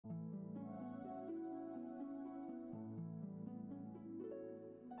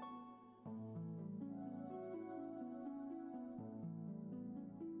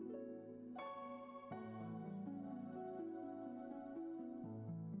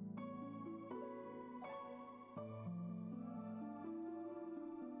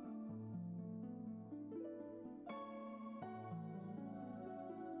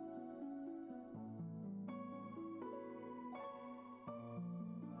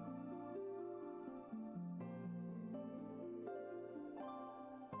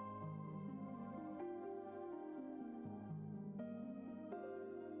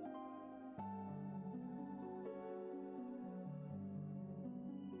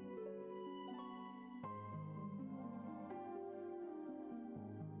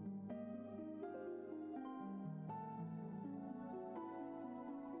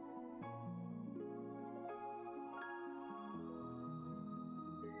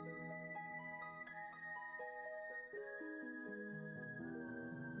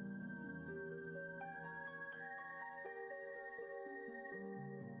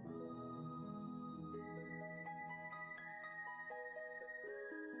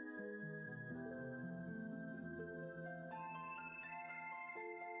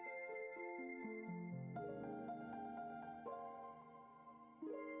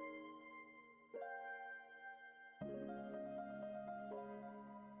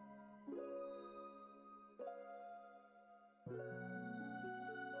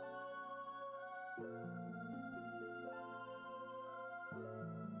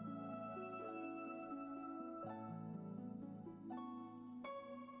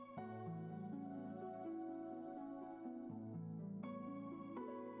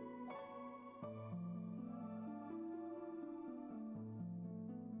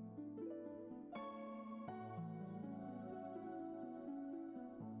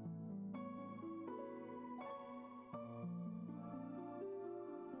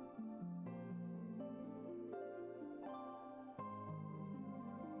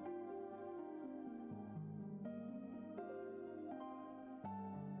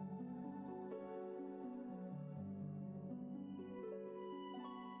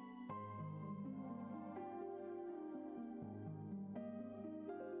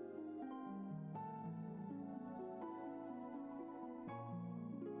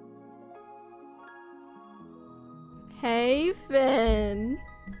Hey, Finn.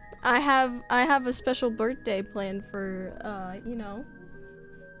 I have a special birthday planned for, you know.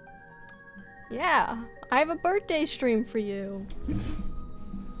 Yeah, I have a birthday stream for you.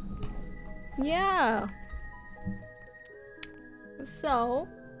 Yeah. So,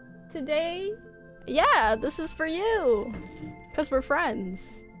 today, yeah, this is for you. Because we're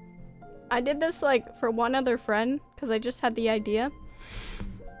friends. I did this, like, for one other friend, because I just had the idea.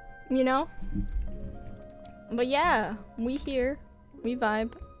 You know? But yeah, we here. We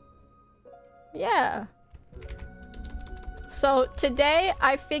vibe. Yeah. So today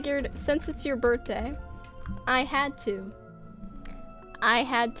I figured since it's your birthday, I had to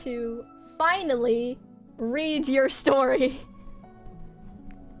finally read your story.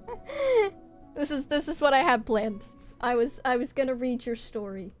 This is what I had planned. I was gonna read your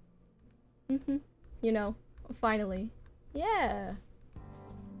story. You know, finally. Yeah.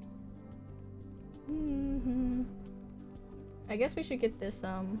 I guess we should get this,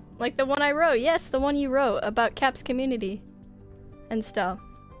 like the one I wrote. Yes, the one you wrote about Cap's community and stuff.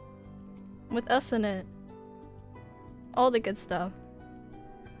 With us in it. All the good stuff.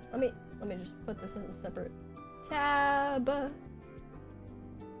 Let me just put this in a separate tab.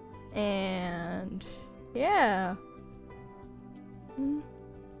 And yeah. I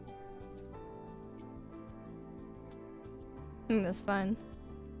think that's fine.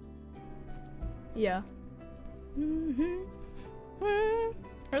 Yeah.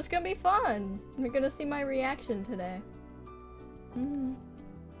 It's gonna be fun. You're gonna see my reaction today. You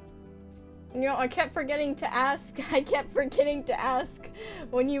know, I kept forgetting to ask. I kept forgetting to ask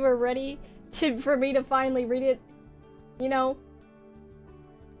when you were ready for me to finally read it. You know,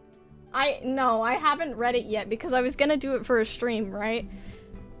 I haven't read it yet because I was gonna do it for a stream, right?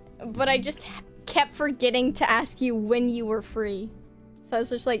 But I just kept forgetting to ask you when you were free. So I was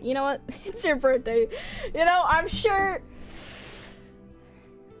just like, you know what? It's your birthday. You know, I'm sure.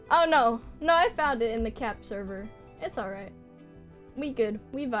 Oh no. No, I found it in the Capt server. It's alright. We good.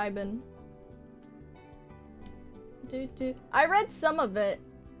 We vibin'. I read some of it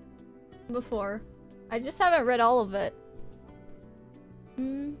before. I just haven't read all of it.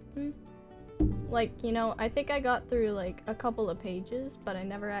 Like, you know, I think I got through like a couple of pages, but I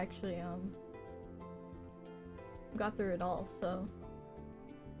never actually got through it all, so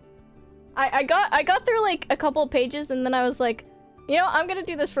I got through like a couple of pages and then I was like, you know, I'm gonna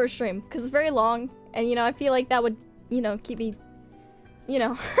do this for a stream because it's very long and, you know, I feel like that would, you know, keep me, you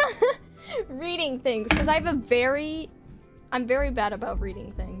know, reading things because I'm very bad about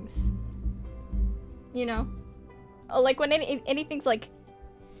reading things, you know, like when anything's like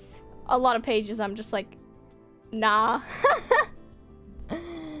a lot of pages, I'm just like, nah.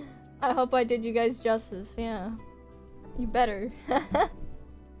 I hope I did you guys justice. Yeah, you better.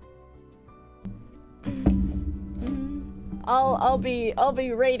 I'll be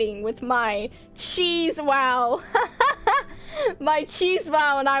rating with my cheese wow. My cheese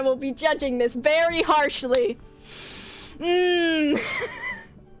wow, and I will be judging this very harshly.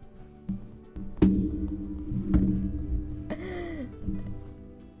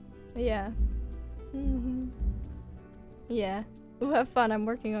 Yeah. Yeah. Ooh, have fun. I'm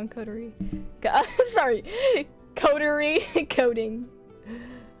working on coterie. Sorry. Coterie. Coding.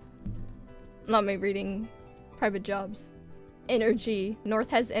 Not me reading private jobs. Energy.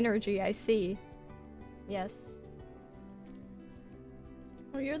 North has energy, I see. Yes.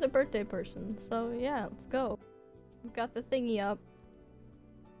 Well, you're the birthday person, so yeah, let's go. We've got the thingy up.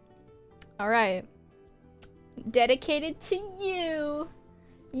 Alright. Dedicated to you.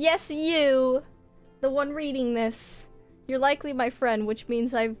 Yes, you. The one reading this. You're likely my friend, which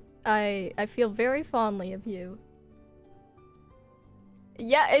means I feel very fondly of you.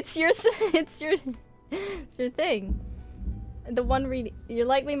 Yeah, it's your thing. The one reading. You're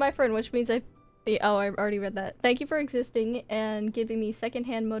likely my friend, which means I... Oh, I already read that. Thank you for existing and giving me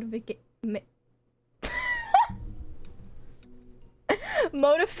secondhand motivation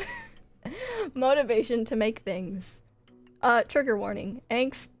to make things. Trigger warning.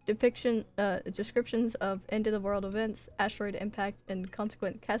 Angst, descriptions of end-of-the-world events, asteroid impact, and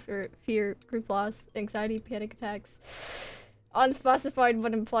consequent cancer, fear, group loss, anxiety, panic attacks, unspecified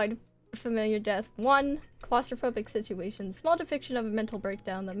but implied familiar death. 1. Claustrophobic situation. Small depiction of a mental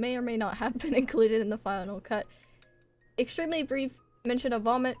breakdown that may or may not have been included in the final cut. Extremely brief mention of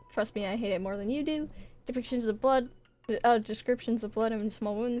vomit. Trust me, I hate it more than you do. Depictions of blood. Descriptions of blood and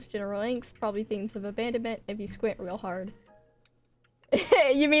small wounds. General angst. Probably themes of abandonment if you squint real hard.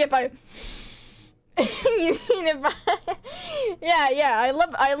 You mean if I... You mean if I... Yeah,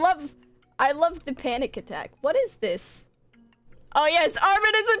 I love the panic attack. What is this? Oh yes,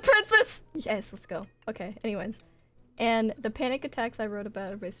 Armin is a princess! Yes, let's go. Okay, anyways. And the panic attacks I wrote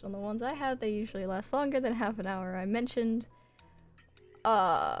about are based on the ones I had. They usually last longer than half an hour. I mentioned...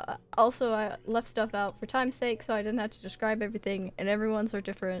 also I left stuff out for time's sake, so I didn't have to describe everything, and everyone's are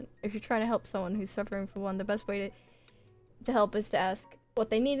different. If you're trying to help someone who's suffering from one, the best way to help is to ask what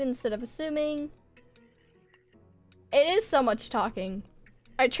they need instead of assuming. It is so much talking.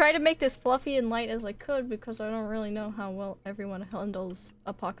 I try to make this fluffy and light as I could because I don't really know how well everyone handles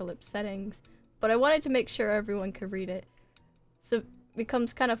apocalypse settings, but I wanted to make sure everyone could read it. So it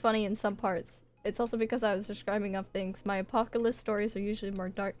becomes kind of funny in some parts. It's also because I was describing up things. My apocalypse stories are usually more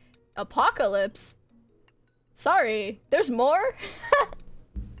dark. Apocalypse? Sorry, there's more?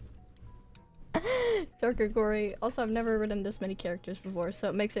 Darker, gory. Also, I've never written this many characters before, so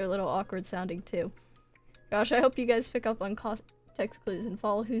it makes it a little awkward sounding too. Gosh, I hope you guys pick up on context clues and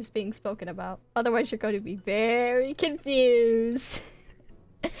follow who's being spoken about. Otherwise, you're going to be very confused.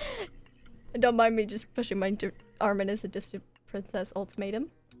 Don't mind me just pushing my Armin as a distant princess ultimatum.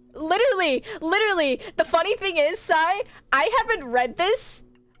 Literally, the funny thing is, Sai, I haven't read this,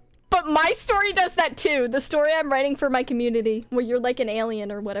 but my story does that too. The story I'm writing for my community, where you're like an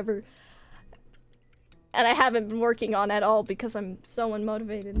alien or whatever. And I haven't been working on at all because I'm so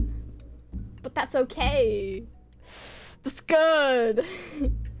unmotivated. But that's okay. That's good.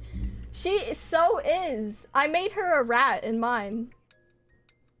 She so is. I made her a rat in mine.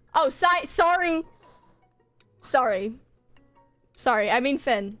 Oh, sorry. Sorry, I mean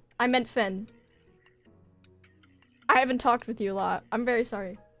Finn. I meant Finn. I haven't talked with you a lot. I'm very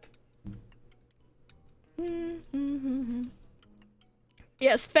sorry.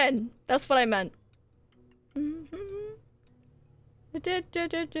 Yes, Finn. That's what I meant.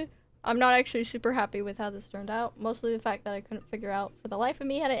 I'm not actually super happy with how this turned out. Mostly the fact that I couldn't figure out for the life of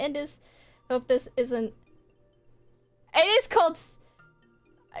me how to end this. Hope this isn't... It is called...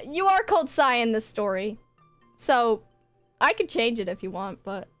 You are called Sai in this story. So, I could change it if you want,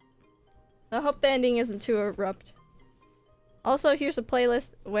 but... I hope the ending isn't too abrupt. Also, here's a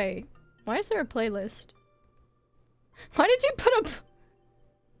playlist. Wait, why is there a playlist? Why did you put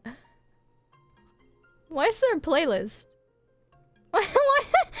a... Why is there a playlist?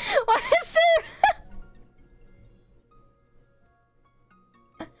 Why is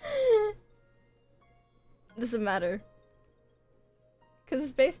there... Doesn't matter. Because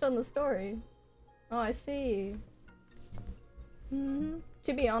it's based on the story. Oh, I see.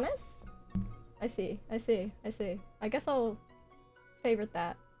 To be honest? I see. I guess I'll favorite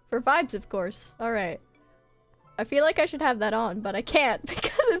that. For vibes, of course. Alright. I feel like I should have that on, but I can't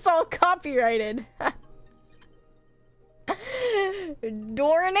because it's all copyrighted.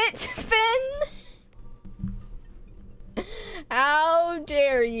 Darn it, Finn! How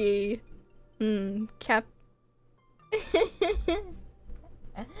dare ye? Cap...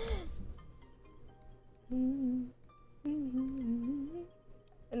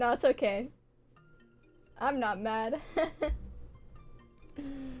 No, it's okay. I'm not mad.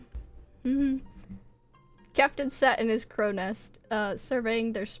 Captain sat in his crow nest,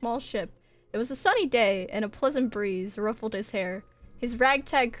 surveying their small ship. It was a sunny day, and a pleasant breeze ruffled his hair. His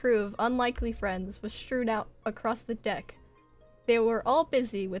ragtag crew of unlikely friends was strewn out across the deck. They were all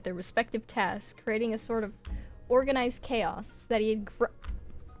busy with their respective tasks, creating a sort of organized chaos that he had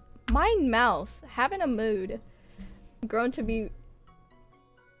Mind mouse, having a mood. Grown to be...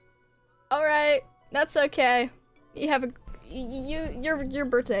 Alright, that's okay. You have a... your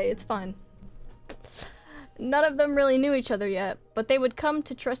birthday, it's fine. None of them really knew each other yet, but they would come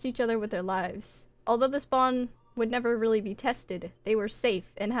to trust each other with their lives. Although this bond would never really be tested, they were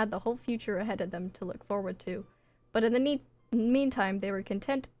safe and had the whole future ahead of them to look forward to. But in the meantime, they were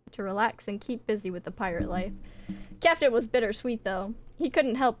content to relax and keep busy with the pirate life. Captain was bittersweet, though. He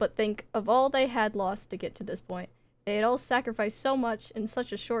couldn't help but think of all they had lost to get to this point. They had all sacrificed so much in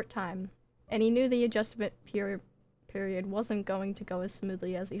such a short time, and he knew the adjustment period wasn't going to go as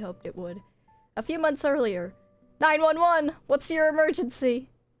smoothly as he hoped it would. A few months earlier, 911! What's your emergency?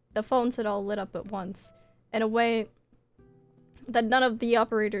 The phones had all lit up at once, in a way that none of the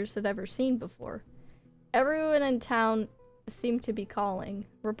operators had ever seen before. Everyone in town seemed to be calling,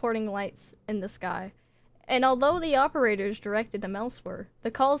 reporting lights in the sky, and although the operators directed them elsewhere,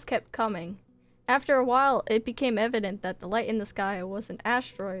 the calls kept coming. After a while, it became evident that the light in the sky was an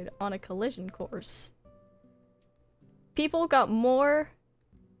asteroid on a collision course. People got more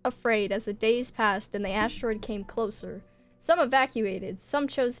afraid as the days passed and the asteroid came closer. Some evacuated, some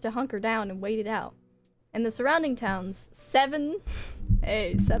chose to hunker down and wait it out. In the surrounding towns, seven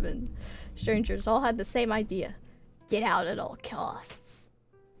strangers all had the same idea. Get out at all costs.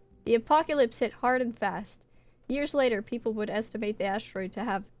 The apocalypse hit hard and fast. Years later, people would estimate the asteroid to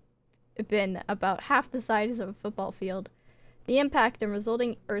have been about half the size of a football field. The impact and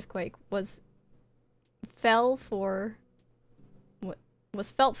resulting earthquake was felt for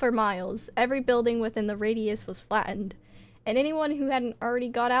miles. Every building within the radius was flattened, and anyone who hadn't already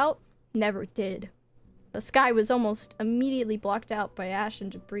got out never did. The sky was almost immediately blocked out by ash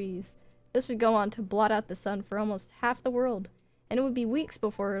and debris. This would go on to blot out the sun for almost half the world, and it would be weeks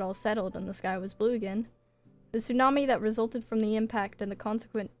before it all settled and the sky was blue again. The tsunami that resulted from the impact and the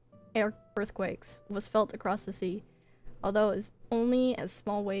consequent earthquakes was felt across the sea, although it was only as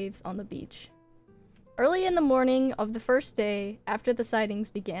small waves on the beach. Early in the morning of the first day after the sightings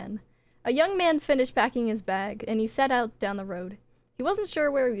began, a young man finished packing his bag and he set out down the road. He wasn't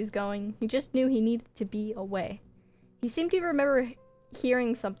sure where he was going, he just knew he needed to be away. He seemed to remember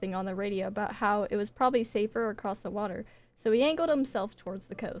hearing something on the radio about how it was probably safer across the water, so he angled himself towards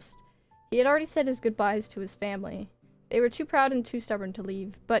the coast. He had already said his goodbyes to his family. They were too proud and too stubborn to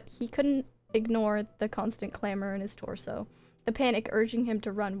leave, but he couldn't ignore the constant clamor in his torso, the panic urging him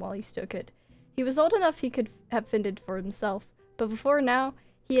to run while he stood it. He was old enough he could have fended for himself, but before now,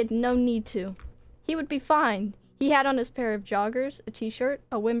 he had no need to. He would be fine. He had on his pair of joggers, a t-shirt,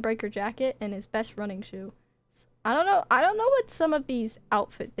 a windbreaker jacket, and his best running shoe. I don't know what some of these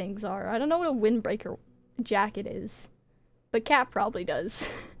outfit things are. I don't know what a windbreaker jacket is, but Capt probably does.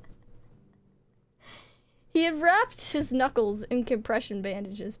 He had wrapped his knuckles in compression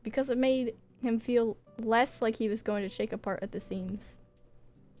bandages because it made him feel less like he was going to shake apart at the seams.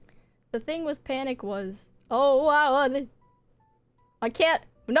 The thing with panic was, oh wow, I can't,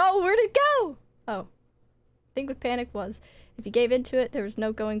 no, where'd it go? Oh, the thing with panic was, if he gave into it, there was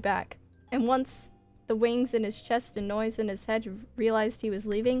no going back. And once the wings in his chest and noise in his head realized he was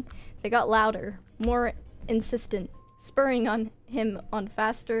leaving, they got louder, more insistent, spurring on him on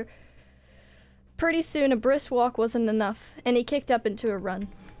faster. Pretty soon, a brisk walk wasn't enough, and he kicked up into a run.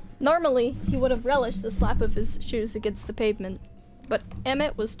 Normally, he would have relished the slap of his shoes against the pavement, but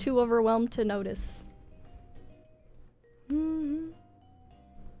Emmett was too overwhelmed to notice.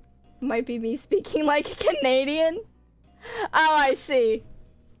 Might be me speaking like a Canadian? Oh, I see.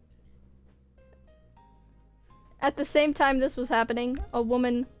 At the same time this was happening, a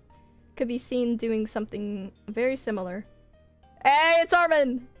woman could be seen doing something very similar. Hey, it's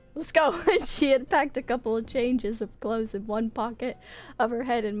Armin! Let's go! She had packed a couple of changes of clothes in one pocket of her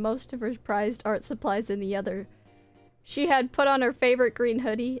head and most of her prized art supplies in the other. She had put on her favorite green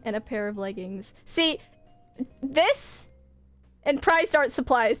hoodie and a pair of leggings. See, this and prized art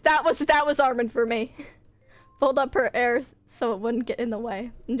supplies, that was Armin for me. Pulled up her hair so it wouldn't get in the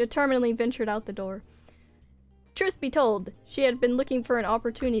way, and determinedly ventured out the door. Truth be told, she had been looking for an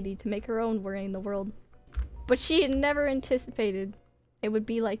opportunity to make her own way in the world. But she had never anticipated it would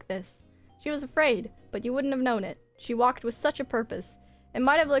be like this. She was afraid, but you wouldn't have known it. She walked with such a purpose. It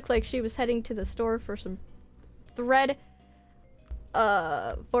might have looked like she was heading to the store for some thread,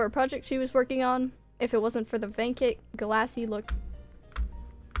 for a project she was working on, if it wasn't for the vacant, glassy look.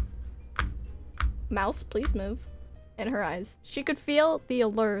 Mouse, please move. In her eyes. She could feel the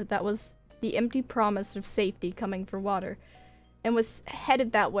allure that was the empty promise of safety coming for water, and was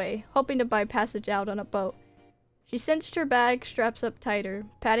headed that way, hoping to buy passage out on a boat. She cinched her bag straps up tighter,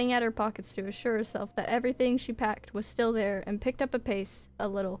 patting at her pockets to assure herself that everything she packed was still there, and picked up a pace, a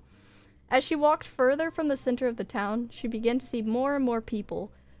little. As she walked further from the center of the town, she began to see more and more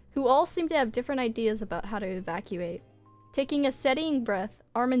people, who all seemed to have different ideas about how to evacuate. Taking a steadying breath,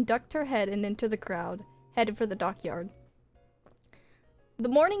 Armin ducked her head and into the crowd, headed for the dockyard. The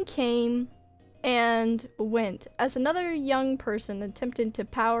morning came and went as another young person attempted to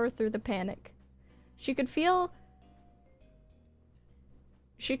power through the panic. She could feel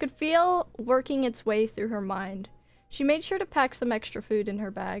working its way through her mind. She made sure to pack some extra food in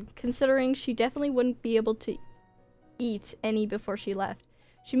her bag, considering she definitely wouldn't be able to eat any before she left.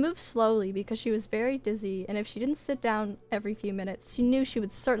 She moved slowly because she was very dizzy, and if she didn't sit down every few minutes, she knew she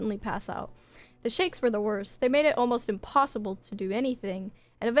would certainly pass out. The shakes were the worst. They made it almost impossible to do anything,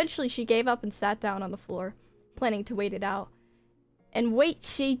 and eventually she gave up and sat down on the floor, planning to wait it out. And wait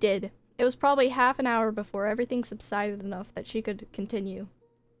she did. It was probably half an hour before everything subsided enough that she could continue.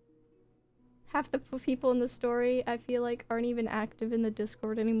 Half the people in the story, I feel like, aren't even active in the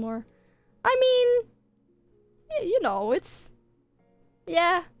Discord anymore. I mean, you know, it's...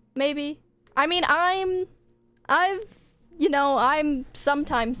 Yeah, maybe. I mean, I'm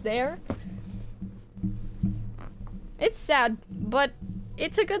sometimes there. It's sad, but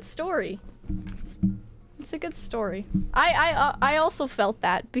it's a good story. It's a good story. I also felt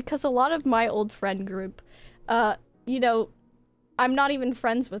that because a lot of my old friend group, you know, I'm not even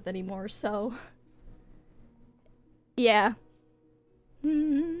friends with anymore, so... Yeah.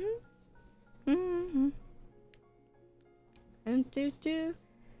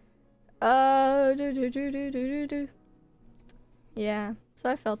 Yeah, so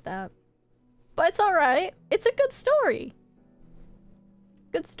I felt that. But it's alright. It's a good story.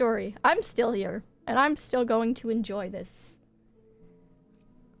 Good story. I'm still here, and I'm still going to enjoy this.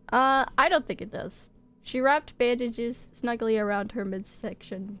 I don't think it does. She wrapped bandages snugly around her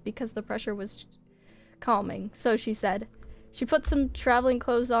midsection because the pressure was calming, so she said. She put some traveling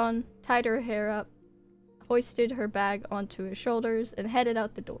clothes on, tied her hair up, hoisted her bag onto her shoulders, and headed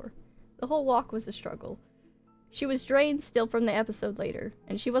out the door. The whole walk was a struggle. She was drained still from the episode later,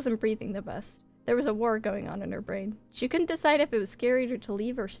 and she wasn't breathing the best. There was a war going on in her brain. She couldn't decide if it was scarier to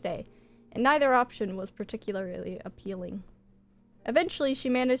leave or stay, and neither option was particularly appealing. Eventually, she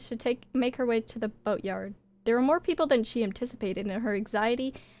managed to make her way to the boatyard. There were more people than she anticipated, and her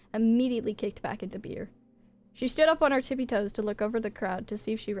anxiety immediately kicked back into gear. She stood up on her tippy toes to look over the crowd to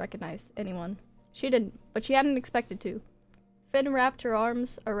see if she recognized anyone. She didn't, but she hadn't expected to. Finn wrapped her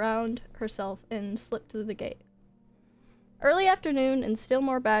arms around herself and slipped through the gate. Early afternoon, and still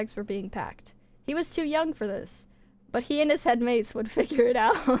more bags were being packed. He was too young for this, but he and his headmates would figure it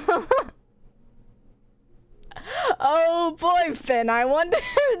out. Oh boy, Finn, I wonder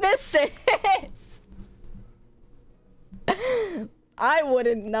who this is. I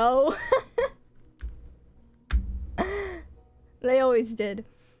wouldn't know. They always did.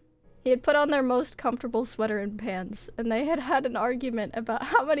 He had put on their most comfortable sweater and pants, and they had had an argument about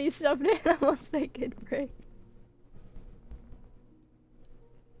how many stuffed animals they could bring.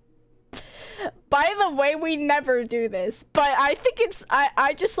 By the way, we never do this, but I think it's,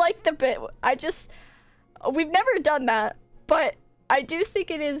 I just like the bit, we've never done that, but I do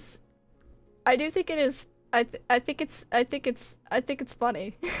think it is, I think it's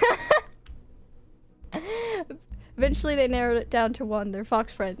funny. Eventually they narrowed it down to one, their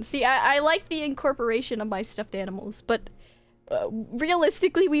fox friend. See, I like the incorporation of my stuffed animals, but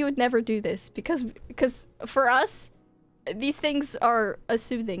realistically we would never do this because for us, these things are a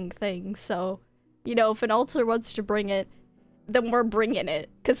soothing thing, so, you know, if an altar wants to bring it, then we're bringing it.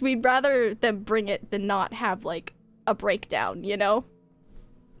 Because we'd rather them bring it than not have, like, a breakdown, you know?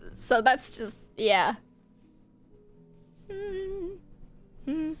 So that's just, yeah. They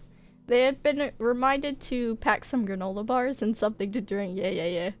had been reminded to pack some granola bars and something to drink.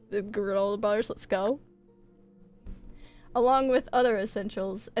 Yeah. The granola bars, let's go. Along with other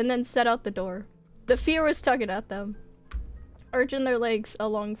essentials, and then set out the door. The fear was tugging at them, urging their legs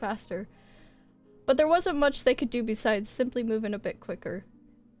along faster. But there wasn't much they could do besides simply moving a bit quicker.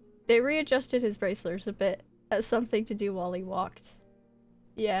 They readjusted his bracelets a bit as something to do while he walked.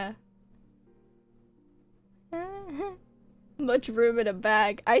 Yeah. Much room in a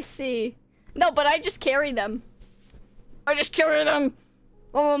bag. I see. No, but I just carry them. I just carry them!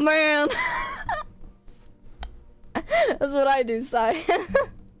 Oh man! That's what I do, Sai.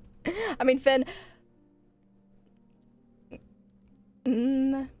 I mean, Finn.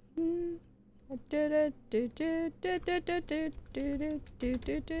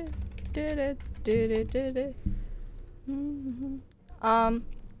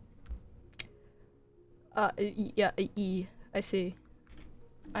 Yeah, E. I see.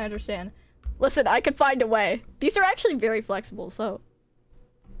 I understand. Listen, I could find a way. These are actually very flexible, so.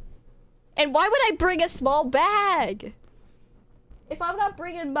 And why would I bring a small bag? If I'm not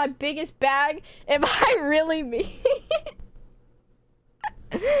bringing my biggest bag, am I really me?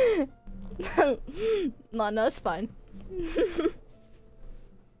 No, it's fine.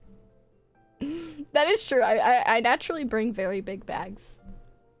 That is true. I naturally bring very big bags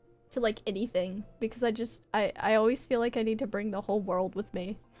to like anything because I always feel like I need to bring the whole world with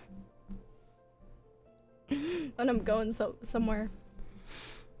me when I'm going somewhere.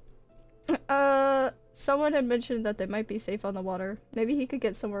 Someone had mentioned that they might be safe on the water. Maybe he could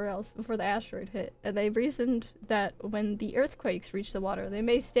get somewhere else before the asteroid hit, and they reasoned that when the earthquakes reach the water, they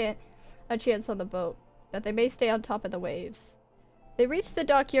may stand a chance on the boat, that they may stay on top of the waves. They reached the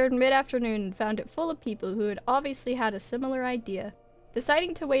dockyard mid-afternoon and found it full of people who had obviously had a similar idea.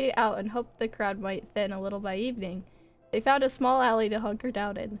 Deciding to wait it out and hope the crowd might thin a little by evening, they found a small alley to hunker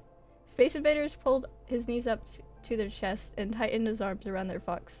down in. Space Invaders pulled his knees up to their chest and tightened his arms around their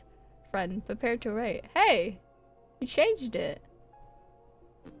fox friend, prepared to write. Hey! You changed it!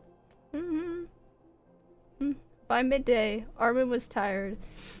 By midday, Armin was tired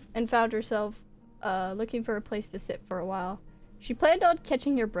and found herself looking for a place to sit for a while. She planned on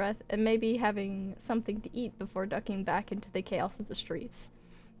catching her breath and maybe having something to eat before ducking back into the chaos of the streets.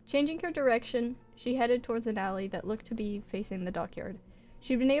 Changing her direction, she headed towards an alley that looked to be facing the dockyard.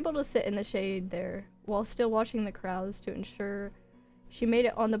 She'd been able to sit in the shade there while still watching the crowds to ensure she made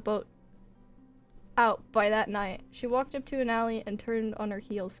it on the boat out by that night. She walked up to an alley and turned on her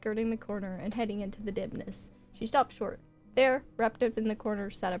heels, skirting the corner and heading into the dimness. She stopped short. There, wrapped up in the corner,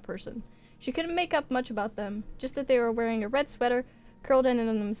 sat a person. She couldn't make up much about them, just that they were wearing a red sweater, curled in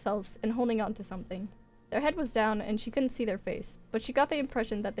on themselves, and holding on to something. Their head was down, and she couldn't see their face, but she got the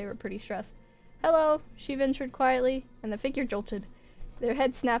impression that they were pretty stressed. Hello, she ventured quietly, and the figure jolted. Their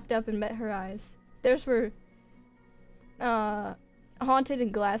heads snapped up and met her eyes. Theirs were, haunted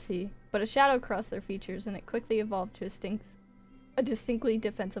and glassy, but a shadow crossed their features, and it quickly evolved to a distinctly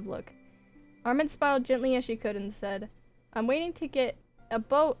defensive look. Armin smiled gently as she could and said, I'm waiting to get a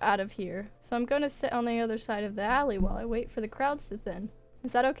boat out of here, so I'm going to sit on the other side of the alley while I wait for the crowds to thin.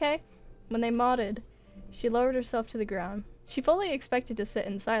 Is that okay? When they nodded, she lowered herself to the ground. She fully expected to sit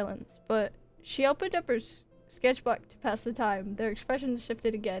in silence, but she opened up her sketchbook to pass the time. Their expressions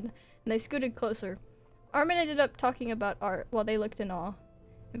shifted again, and they scooted closer. Armin ended up talking about art while they looked in awe.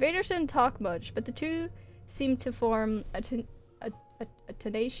 Invaders didn't talk much, but the two seemed to form a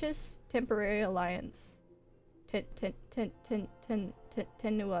tenacious temporary alliance.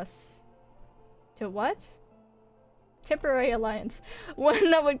 Tenuous. To what? Temporary alliance.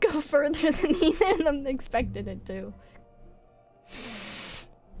 One that would go further than either of them expected it to.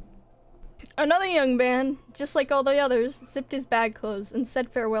 Another young man, just like all the others, zipped his bag closed and said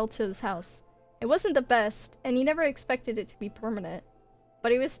farewell to his house. It wasn't the best, and he never expected it to be permanent,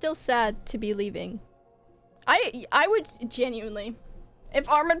 but he was still sad to be leaving. I would genuinely, if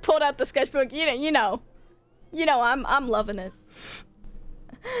Armin pulled out the sketchbook, you know, I'm loving it.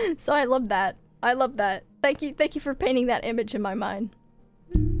 So I love that. I love that. Thank you for painting that image in my mind.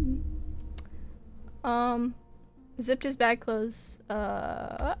 Zipped his bag closed.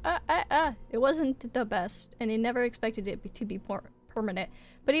 It wasn't the best, and he never expected it to be permanent,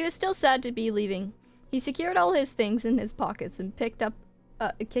 but he was still sad to be leaving. He secured all his things in his pockets and kicked up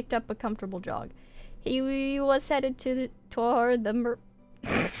a comfortable jog. He was headed toward the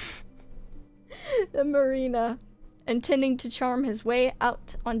marina, intending to charm his way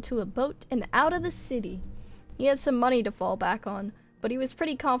out onto a boat and out of the city. He had some money to fall back on, but he was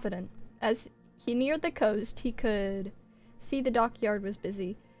pretty confident. As he neared the coast, he could see the dockyard was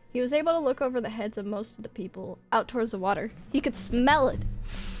busy. He was able to look over the heads of most of the people out towards the water. He could smell it.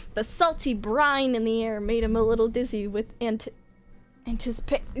 The salty brine in the air made him a little dizzy with anticipation.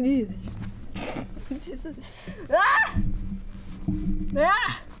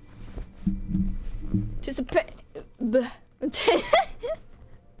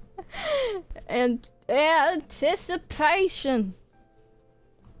 And anticipation.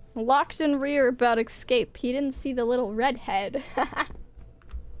 Locked in rear about escape, he didn't see the little redhead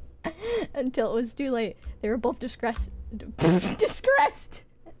until it was too late. They were both distracted,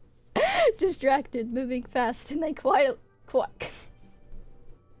 moving fast, and they collided.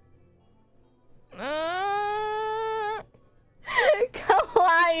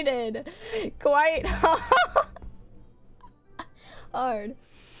 Quite hard.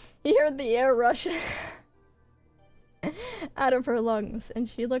 He heard the air rush out of her lungs, and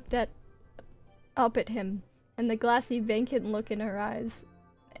she looked up at him, and the glassy, vacant look in her eyes,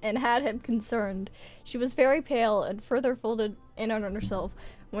 and had him concerned. She was very pale and further folded in on herself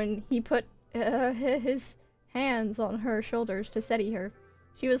when he put his hands on her shoulders to steady her.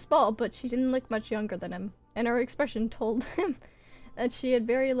 She was small, but she didn't look much younger than him, and her expression told him that she had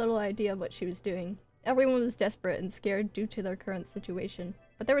very little idea of what she was doing. Everyone was desperate and scared due to their current situation,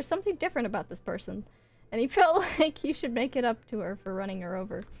 but there was something different about this person, and he felt like he should make it up to her for running her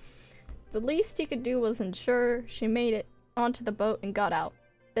over. The least he could do was ensure she made it onto the boat and got out.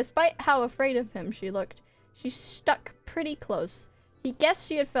 Despite how afraid of him she looked, she stuck pretty close. He guessed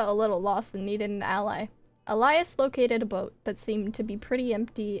she had felt a little lost and needed an ally. Elias located a boat that seemed to be pretty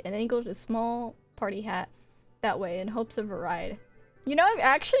empty and angled a small party hat that way in hopes of a ride. You know, I've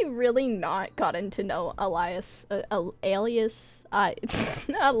actually really not gotten to know Elias, Alias,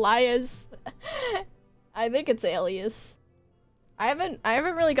 Elias. I think it's Alias. I haven't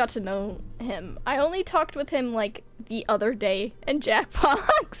really got to know him. I only talked with him like the other day in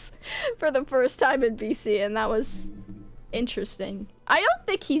Jackbox for the first time in BC, and that was interesting. I don't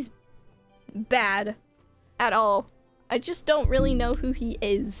think he's bad at all. I just don't really know who he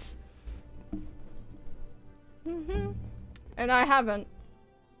is. And I haven't.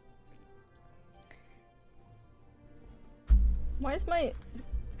 Why is my...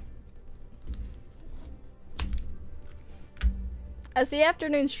 As the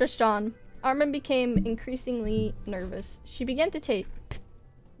afternoon stretched on, Armin became increasingly nervous. She began to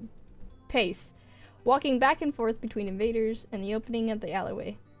pace, walking back and forth between invaders and the opening of the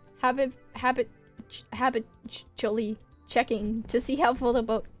alleyway, habitually checking to see how full the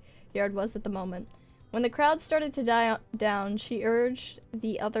boatyard was at the moment. When the crowd started to die down, she urged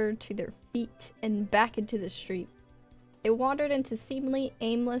the other to their feet and back into the street. They wandered into seemingly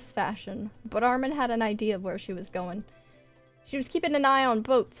aimless fashion, but Armin had an idea of where she was going. She was keeping an eye on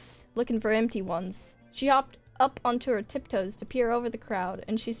boats, looking for empty ones. She hopped up onto her tiptoes to peer over the crowd,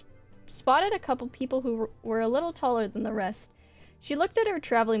 and she spotted a couple people who were a little taller than the rest. She looked at her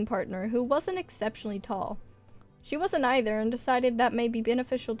traveling partner, who wasn't exceptionally tall. She wasn't either, and decided that may be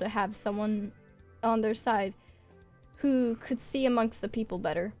beneficial to have someone on their side who could see amongst the people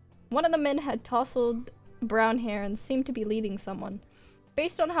better. One of the men had tousled brown hair and seemed to be leading someone,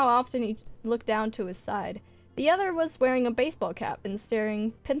 based on how often he looked down to his side. The other was wearing a baseball cap and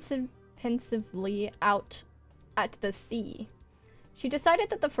staring pensively out at the sea. She decided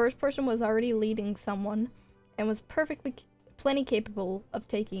that the first person was already leading someone and was plenty capable of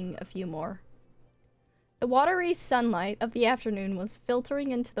taking a few more. The watery sunlight of the afternoon was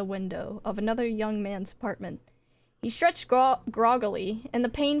filtering into the window of another young man's apartment. He stretched groggily, and the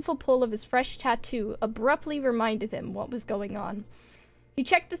painful pull of his fresh tattoo abruptly reminded him what was going on. He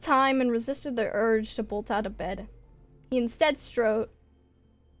checked the time and resisted the urge to bolt out of bed. He instead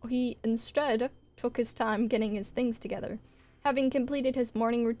took his time getting his things together. Having completed his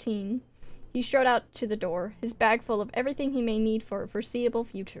morning routine, he strode out to the door, his bag full of everything he may need for a foreseeable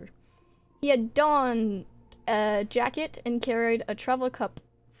future. He had donned a jacket and carried a travel cup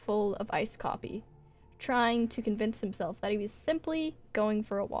full of iced coffee, trying to convince himself that he was simply going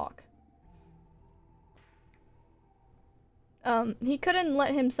for a walk. He couldn't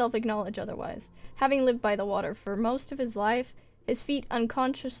let himself acknowledge otherwise. Having lived by the water for most of his life, his feet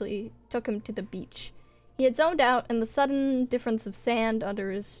unconsciously took him to the beach. He had zoned out, and the sudden difference of sand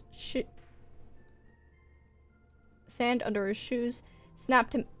under his shoes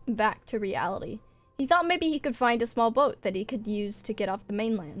snapped him back to reality. He thought maybe he could find a small boat that he could use to get off the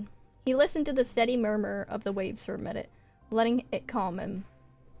mainland. He listened to the steady murmur of the waves for a minute, letting it calm him.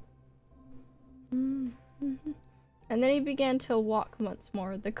 And then he began to walk once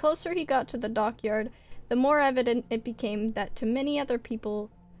more. The closer he got to the dockyard, the more evident it became that too many other people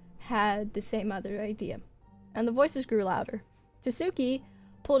had the same other idea. And the voices grew louder. Tsuki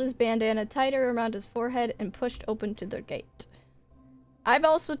pulled his bandana tighter around his forehead and pushed open to the gate. I've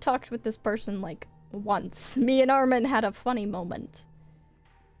also talked with this person, like, once. Me and Armin had a funny moment.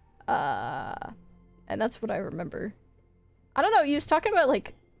 And that's what I remember. I don't know, he was talking about,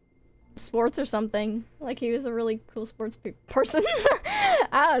 like, sports or something. Like, he was a really cool sports person.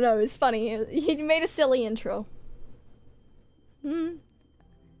 I don't know, it was funny. He made a silly intro.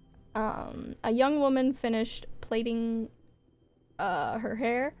 A young woman finished plaiting her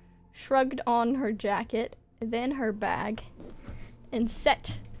hair, shrugged on her jacket, then her bag, and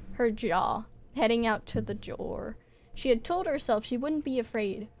set her jaw, heading out to the door. She had told herself she wouldn't be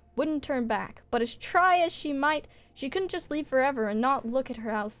afraid, wouldn't turn back, but as try as she might, she couldn't just leave forever and not look at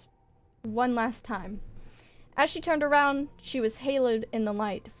her house one last time. As she turned around, she was haloed in the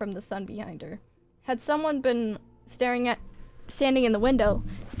light from the sun behind her. Had someone been standing in the window,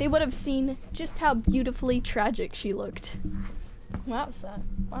 they would have seen just how beautifully tragic she looked. Wow,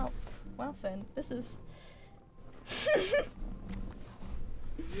 son. Wow, Finn. This is...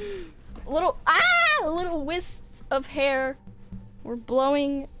 Little wisps of hair were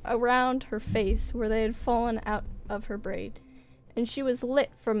blowing around her face where they had fallen out of her braid, and she was lit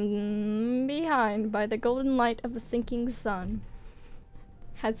from behind by the golden light of the sinking sun.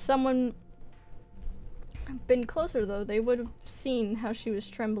 Had someone been closer, though, they would have seen how she was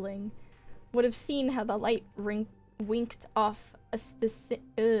trembling, would have seen how the light winked off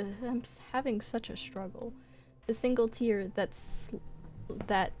I'm having such a struggle. The single tear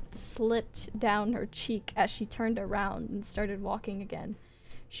that slipped down her cheek as she turned around and started walking again.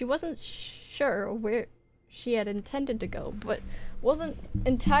 She wasn't sure where she had intended to go, but wasn't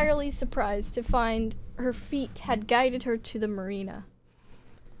entirely surprised to find her feet had guided her to the marina.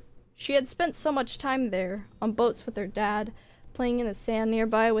 She had spent so much time there, on boats with her dad, playing in the sand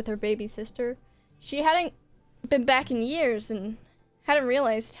nearby with her baby sister. She hadn't been back in years and hadn't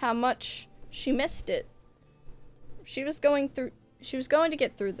realized how much she missed it. She was going to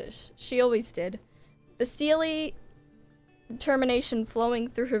get through this. She always did. The steely determination flowing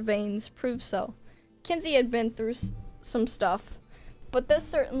through her veins proved so. Kinsey had been through some stuff, but this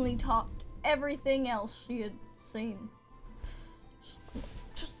certainly topped everything else she had seen.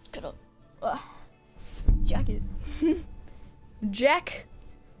 Just gonna jacket. Jack,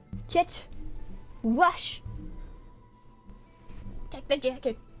 get, wash. Take the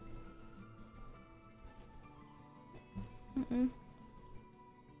jacket.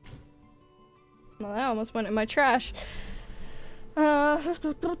 Well, that almost went in my trash. One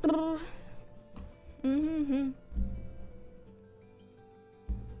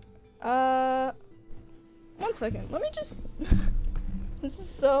second. Let me just. This is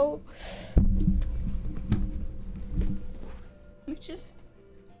so. Let me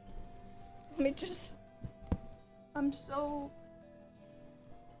just. I'm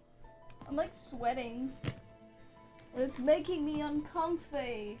like sweating. And it's making me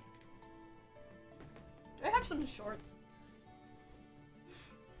uncomfy. Do I have some shorts?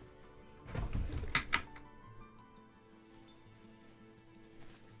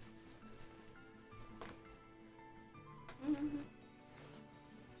 Just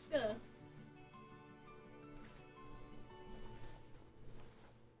gonna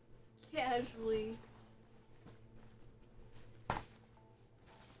casually.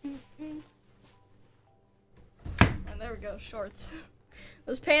 And there we go, shorts.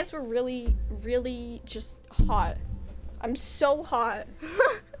 Those pants were really, really just hot. I'm so hot.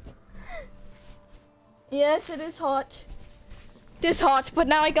 Yes, it is hot. It is hot, but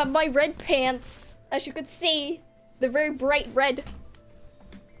now I got my red pants. As you could see, they're very bright red.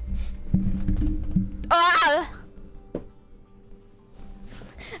 Ah!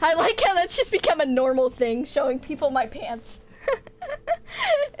 I like how that's just become a normal thing, showing people my pants.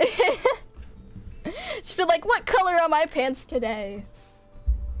 Just feel like, what color are my pants today?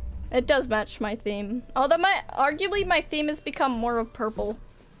 It does match my theme. Although arguably my theme has become more of purple.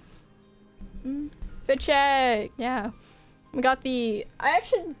 Fit check, yeah. We got I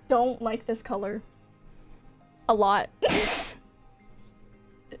actually don't like this color. A lot.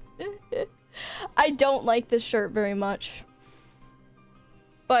 I don't like this shirt very much.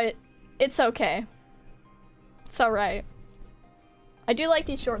 But it's okay. It's alright. I do like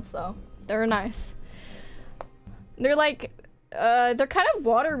these shorts though. They're nice. They're like, they're kind of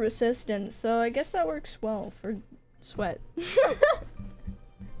water resistant, so I guess that works well for sweat.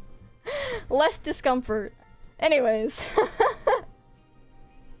 Less discomfort. Anyways.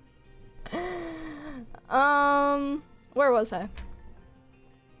 Where was I?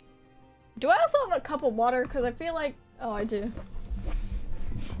 Do I also have a cup of water? Because I feel like, oh, I do.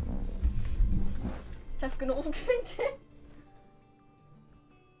 I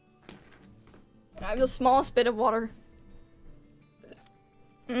have the smallest bit of water.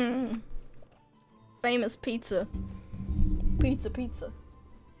 Famous pizza. Pizza.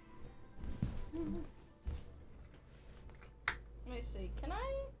 Let me see. Can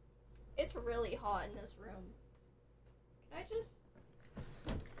I? It's really hot in this room. Can I just?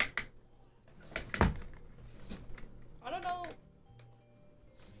 I don't know.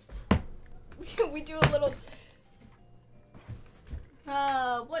 We do a little.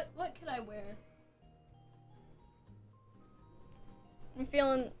 What can I wear? I'm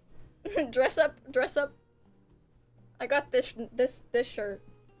feeling dress up. I got this shirt,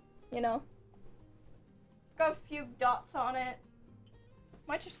 you know. It's got a few dots on it.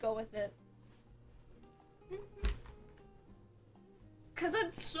 Might just go with it. Cause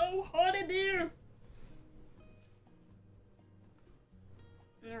it's so hot in here.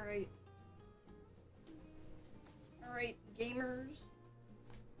 Alright, gamers.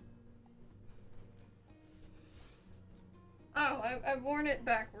 Oh, I've worn it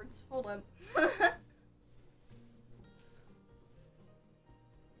backwards. Hold up.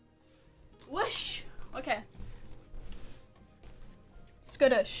 Whoosh! Okay.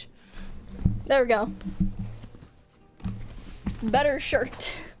 Skudoosh. There we go. Better shirt.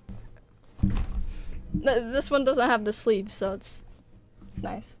 This one doesn't have the sleeves, so it's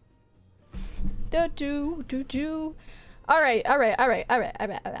nice. Alright.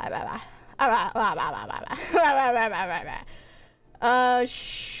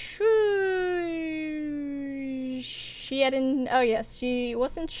 Oh yes, she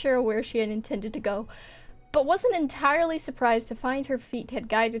wasn't sure where she had intended to go, but wasn't entirely surprised to find her feet had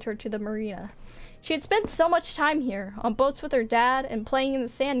guided her to the marina. She had spent so much time here, on boats with her dad and playing in the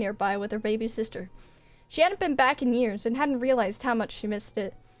sand nearby with her baby sister. She hadn't been back in years and hadn't realized how much she missed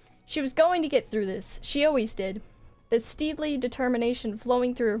it. She was going to get through this. She always did. The steely determination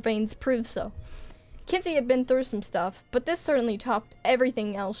flowing through her veins proved so. Kinsey had been through some stuff, but this certainly topped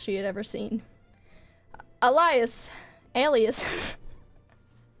everything else she had ever seen. Alias. Is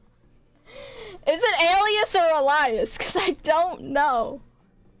it Alias or Elias? Because I don't know.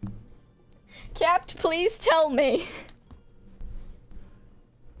 Capt, please tell me.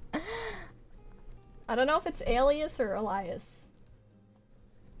 I don't know if it's Alias or Elias.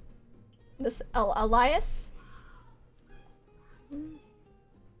 This Elias?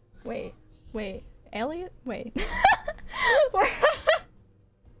 Wait. Alias? Wait.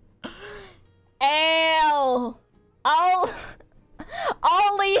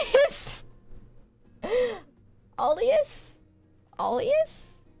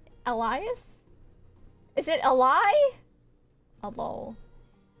 Elias? Is it Eli? Hello.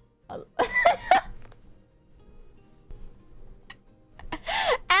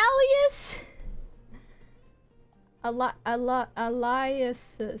 Alias?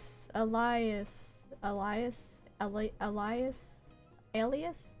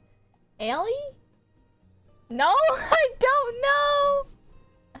 Alias? Ali? No, I don't know.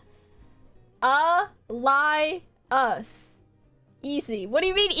 Us. Easy. What do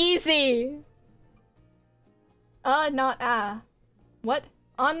you mean easy? Not What?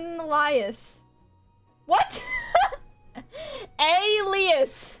 Unalias. What?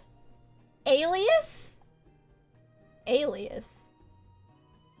 Alias. Alias? Alias.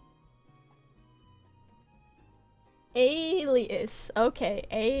 Alias. Okay,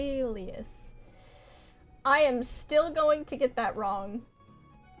 alias. I am still going to get that wrong.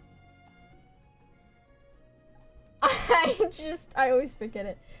 I always forget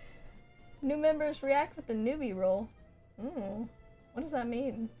it. New members react with the newbie roll. What does that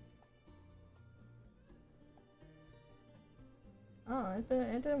mean? Oh, it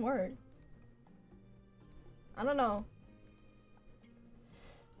didn't work. I don't know.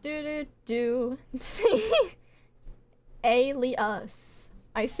 Alias.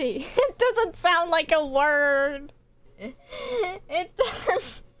 I see. It doesn't sound like a word. It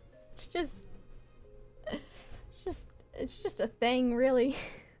does. It's just a thing, really.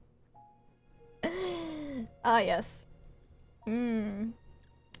 Yes.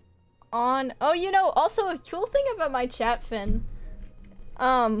 Oh, you know, also a cool thing about my chat, Finn.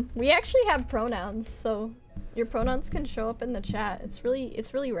 We actually have pronouns, so your pronouns can show up in the chat. It's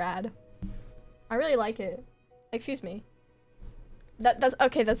really rad. I really like it. Excuse me. That's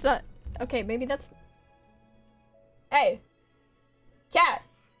okay, that's not okay, maybe that's Hey! Cat!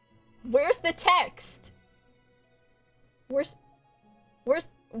 Where's the text? Where's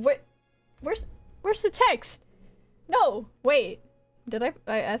the text? No, wait. Did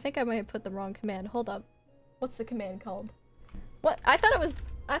I think I might have put the wrong command. Hold up. What's the command called? What? I thought it was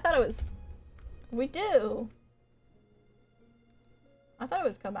we do. I thought it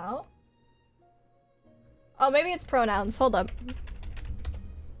was come out. Oh, maybe it's pronouns. Hold up.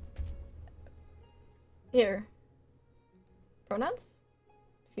 Here. Pronouns?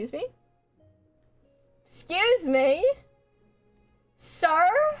 Excuse me? Excuse me? Sir?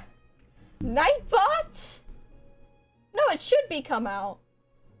 Nightbot? No, it should be come out.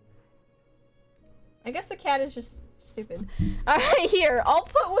 I guess the cat is just stupid. Alright, here. I'll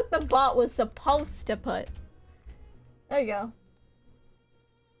put what the bot was supposed to put. There you go.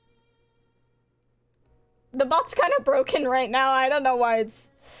 The bot's kind of broken right now. I don't know why it's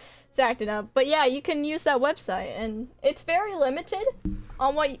acting up. But yeah, you can use that website. And it's very limited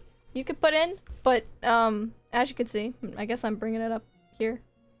on what you could put in. But, as you can see, I guess I'm bringing it up here.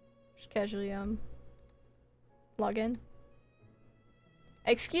 Just casually, log in.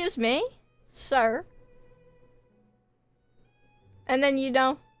 Excuse me, sir. And then, you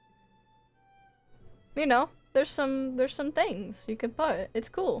know, there's some things you could put. It's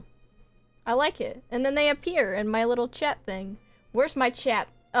cool. I like it. And then they appear in my little chat thing. Where's my chat?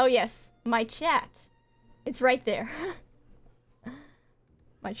 Oh yes, my chat. It's right there.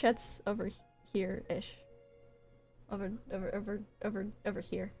 My chat's over here-ish. Over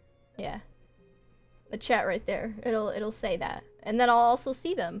here. Yeah. The chat right there. It'll say that. And then I'll also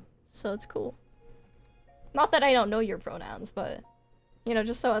see them. So it's cool. Not that I don't know your pronouns, but you know,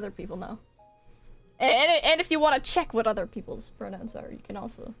 just so other people know. And if you want to check what other people's pronouns are, you can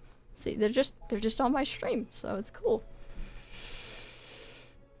also see. They're just on my stream, so it's cool.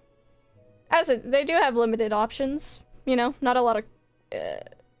 They do have limited options, You know, not a lot of...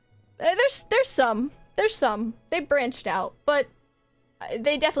 there's some. There's some. They branched out, but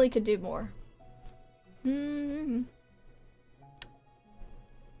they definitely could do more.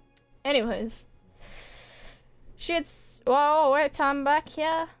 Anyways. She had... Whoa, wait, time back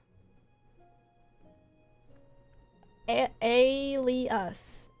here.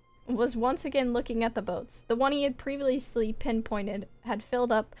 Alias was once again looking at the boats. The one he had previously pinpointed had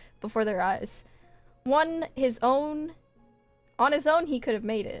filled up before their eyes. On his own, he could have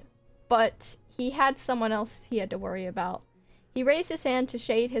made it, but he had someone else he had to worry about. He raised his hand to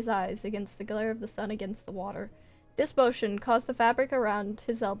shade his eyes against the glare of the sun against the water. This motion caused the fabric around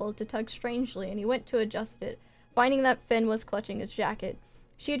his elbow to tug strangely, and he went to adjust it, finding that Finn was clutching his jacket.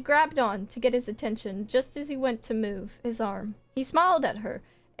 She had grabbed on to get his attention just as he went to move his arm. He smiled at her,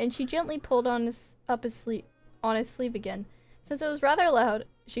 and she gently pulled on his sleeve again. Since it was rather loud,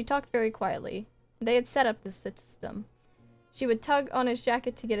 she talked very quietly. They had set up this system. She would tug on his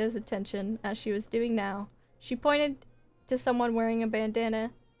jacket to get his attention, as she was doing now. She pointed to someone wearing a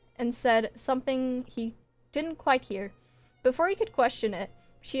bandana and said something he didn't quite hear. Before he could question it,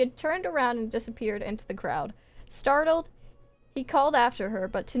 she had turned around and disappeared into the crowd. Startled, he called after her,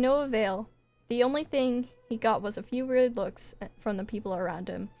 but to no avail. The only thing he got was a few weird looks from the people around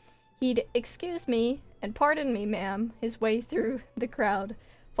him. He'd "excuse me" and "pardon me, ma'am" his way through the crowd,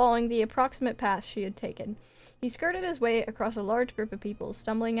 following the approximate path she had taken. He skirted his way across a large group of people,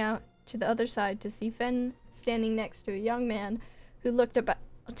 stumbling out to the other side to see Finn standing next to a young man who looked about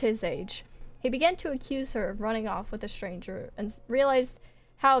his age. He began to accuse her of running off with a stranger, and realized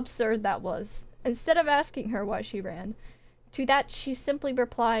how absurd that was. Instead of asking her why she ran, to that she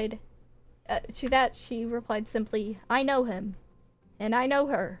replied simply, "I know him, and I know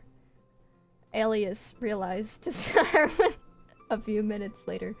her." Alias realized to start a few minutes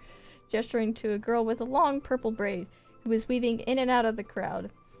later, gesturing to a girl with a long purple braid who was weaving in and out of the crowd.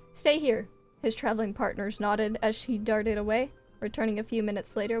 "Stay here," his traveling partners nodded as she darted away, returning a few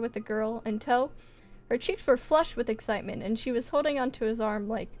minutes later with the girl in tow. Her cheeks were flushed with excitement, and she was holding onto his arm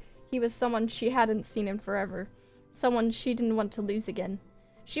like he was someone she hadn't seen in forever, someone she didn't want to lose again.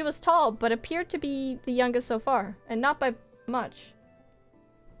 She was tall, but appeared to be the youngest so far, and not by much.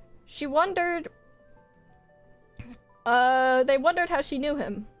 They wondered how she knew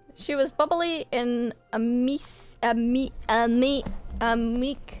him. She was bubbly and meek.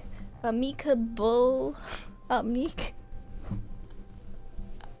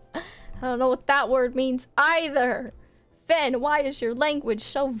 I don't know what that word means either. Finn, why is your language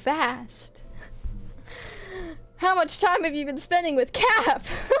so vast? How much time have you been spending with Cap?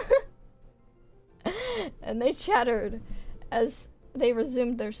 And they chattered as they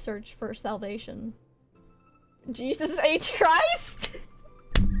resumed their search for salvation. Jesus H. Christ?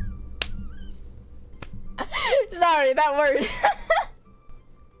 Sorry, that word.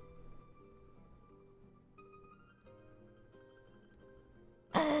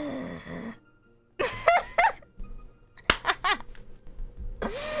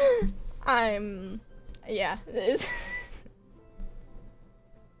 Yeah. But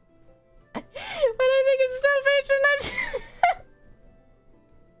I think I'm still facing that.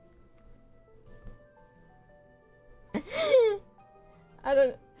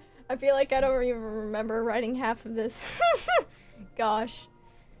 I feel like I don't even remember writing half of this. Gosh.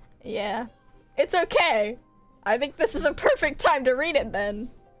 Yeah. It's okay. I think this is a perfect time to read it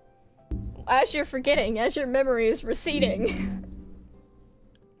then. As you're forgetting, as your memory is receding.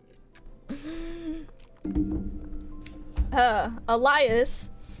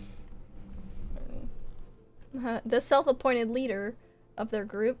 Elias, the self-appointed leader of their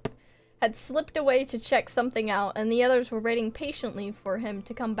group, had slipped away to check something out, and the others were waiting patiently for him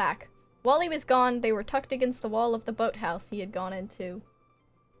to come back. While he was gone, they were tucked against the wall of the boathouse he had gone into.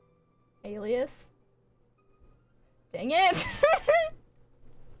 Alias? Dang it!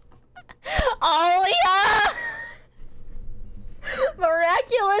 Alia!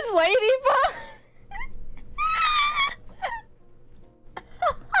 Miraculous ladybug!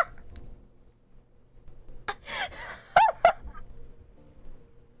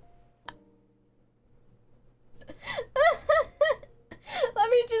 let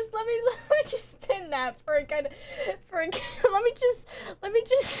me just pin that for a kind of, let me just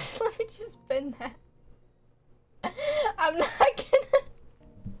pin that. I'm not gonna.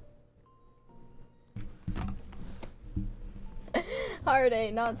 Hard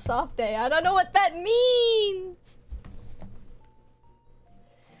day, not soft day. I don't know what that means.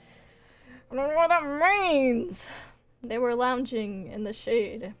 I don't know what that means. They were lounging in the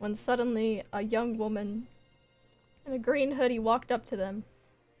shade when suddenly a young woman in a green hoodie walked up to them.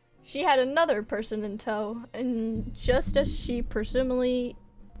 She had another person in tow, and just as she presumably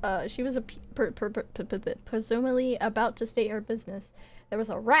presumably about to state her business, there was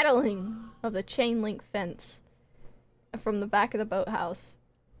a rattling of the chain link fence from the back of the boathouse.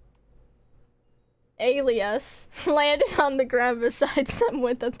 Alias landed on the ground beside them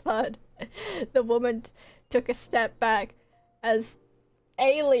with a thud. The woman took a step back as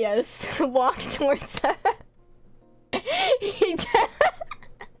Alias walked towards her. You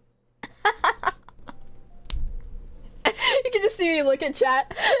can just see me look at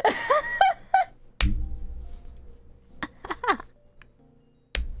chat.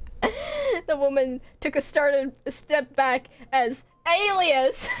 The woman took a step back as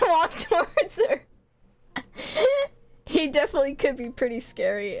Alias walked towards her. He definitely could be pretty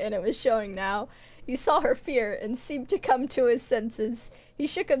scary, and it was showing now. You saw her fear and seemed to come to his senses. He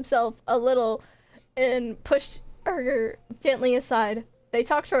shook himself a little and pushed her gently aside. They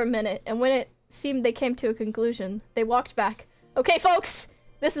talked for a minute, and when it seemed they came to a conclusion, they walked back. Okay, folks,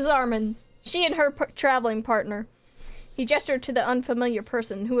 this is Armin. She and her traveling partner. He gestured to the unfamiliar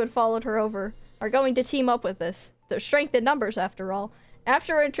person who had followed her over. Are going to team up with this. There's strength in numbers, after all.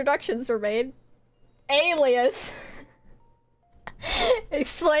 After introductions were made, Alias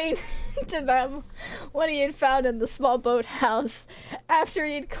explained to them what he had found in the small boathouse. After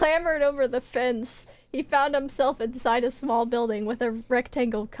he had clambered over the fence, he found himself inside a small building with a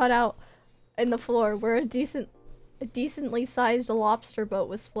rectangle cut out in the floor where a decently sized lobster boat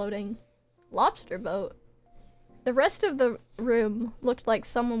was floating. Lobster boat? The rest of the room looked like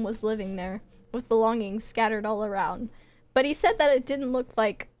someone was living there, with belongings scattered all around. But he said that it didn't look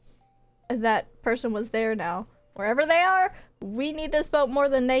like that person was there now. Wherever they are, we need this boat more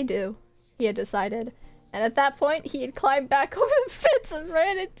than they do, he had decided. And at that point, he had climbed back over the fence and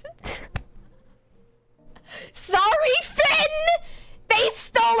ran into... Sorry, Finn! They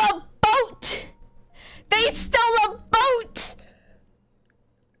stole a boat! They stole a boat!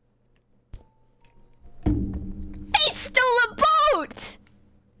 They stole a boat!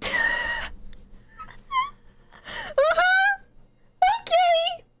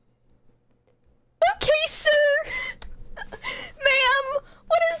 Okay. Okay, sir. Ma'am,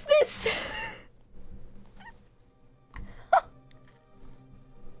 what is this?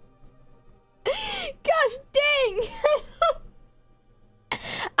 Gosh dang.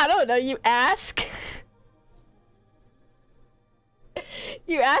 I don't know, you ask.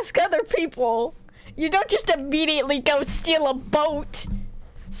 You ask other people. You don't just immediately go steal a boat.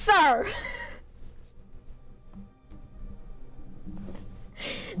 Sir.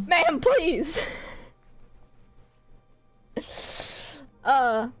 Ma'am, please.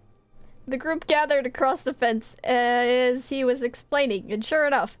 The group gathered across the fence as he was explaining, and sure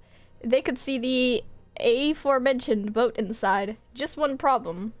enough, they could see the aforementioned boat inside. Just one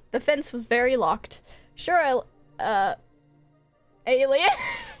problem. The fence was very locked. Sure,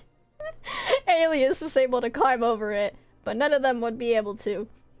 Alias was able to climb over it, but none of them would be able to.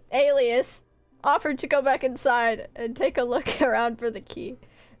 Alias offered to go back inside and take a look around for the key,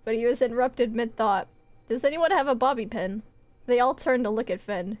 but he was interrupted mid-thought. Does anyone have a bobby pin? They all turned to look at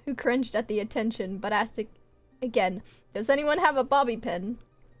Finn, who cringed at the attention, but asked again, does anyone have a bobby pin?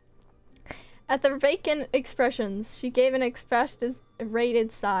 At their vacant expressions, she gave an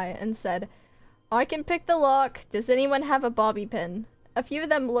exasperated sigh and said, I can pick the lock. Does anyone have a bobby pin? A few of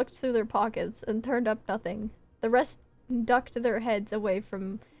them looked through their pockets and turned up nothing. The rest ducked their heads away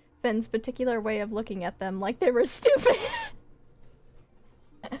from Finn's particular way of looking at them, like they were stupid.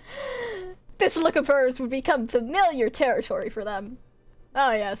 This look of hers would become familiar territory for them.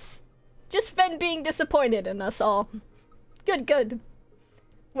 Oh yes. Just Finn being disappointed in us all. Good, good.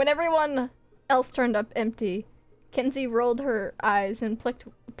 When everyone else turned up empty, Kenzie rolled her eyes and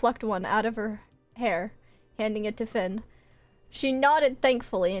plucked one out of her hair, handing it to Finn. She nodded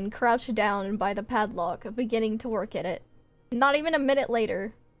thankfully and crouched down by the padlock, beginning to work at it. Not even a minute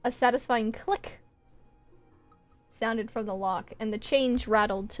later, a satisfying click sounded from the lock, and the chains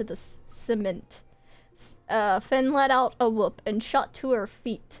rattled to the cement. Finn let out a whoop and shot to her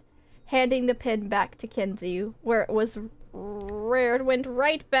feet, handing the pin back to Kenzie, where it was went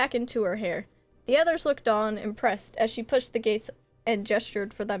right back into her hair. The others looked on, impressed, as she pushed the gates and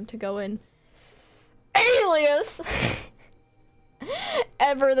gestured for them to go in. Alias!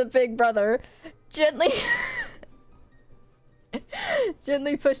 Ever the big brother, gently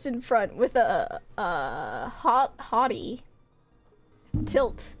pushed in front with a haughty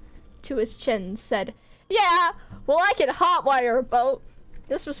tilt to his chin, said, yeah, well, I can hotwire a boat.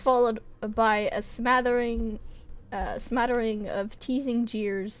 This was followed by a smattering of teasing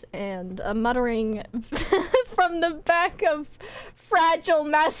jeers and a muttering from the back of Fragile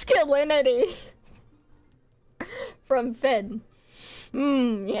Masculinity. From Finn.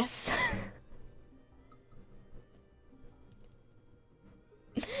 Yes.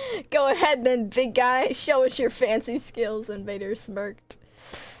 Go ahead then, big guy. Show us your fancy skills, Invader smirked.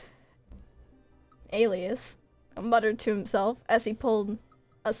 Alias muttered to himself as he pulled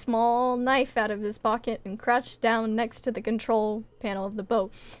a small knife out of his pocket and crouched down next to the control panel of the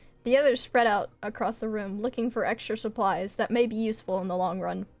boat. The others spread out across the room, looking for extra supplies that may be useful in the long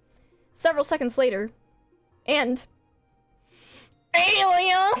run. Several seconds later, and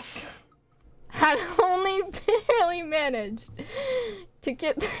Alias had only barely managed to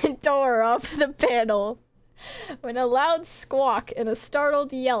get the door off the panel when a loud squawk and a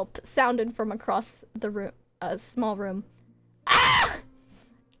startled yelp sounded from across the room, a small room. Ah!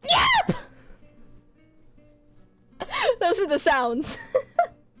 Yep! Those are the sounds.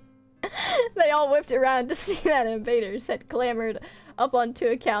 They all whipped around to see that Invaders had clambered up onto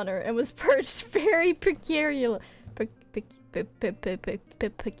a counter and was perched very precariously.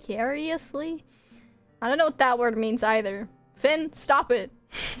 I don't know what that word means either. Finn, stop it.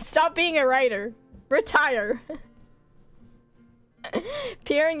 Stop being a writer. Retire.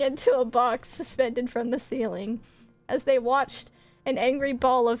 Peering into a box suspended from the ceiling. As they watched, an angry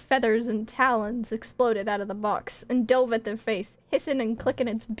ball of feathers and talons exploded out of the box and dove at their face, hissing and clicking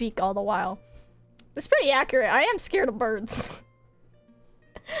its beak all the while. It's pretty accurate. I am scared of birds.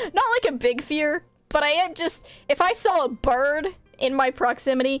 Not like a big fear, but I am just... If I saw a bird in my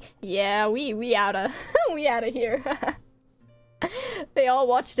proximity, yeah, we outta... we outta here. They all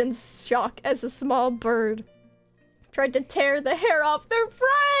watched in shock as a small bird tried to tear the hair off their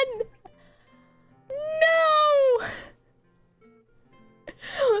friend! No!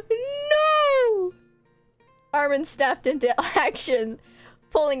 No! Armin snapped into action,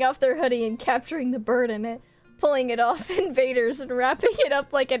 pulling off their hoodie and capturing the bird in it, pulling it off Invaders and wrapping it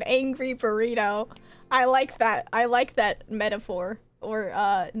up like an angry burrito. I like that. I like that metaphor.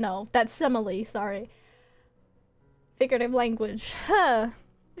 Or, no, that simile, sorry. Figurative language. Huh.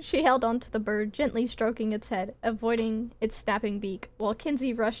 She held onto the bird, gently stroking its head, avoiding its snapping beak, while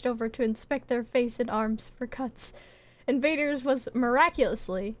Kinsey rushed over to inspect their face and arms for cuts. Invaders was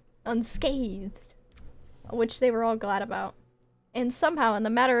miraculously unscathed, which they were all glad about. And somehow, in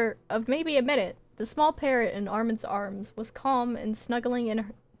the matter of maybe a minute, the small parrot in Armin's arms was calm and snuggling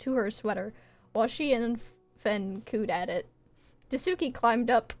into her sweater, while she and Finn cooed at it. Dasuki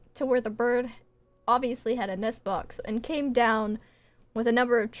climbed up to where the bird obviously had a nest box, and came down with a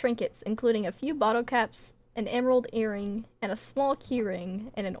number of trinkets, including a few bottle caps, an emerald earring, and a small keyring,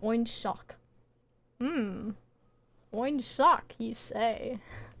 and an orange sock. Orange sock, you say?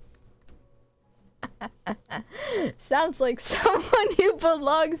 Sounds like someone who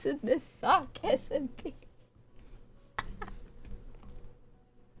belongs in this sock, SMP.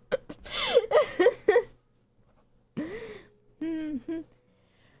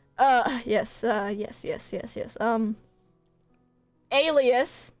 Yes.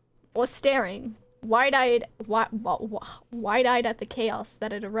 Alias was staring, wide-eyed at the chaos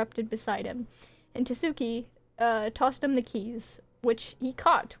that had erupted beside him, and Tasuki tossed him the keys, which he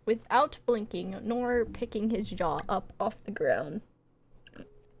caught without blinking nor picking his jaw up off the ground.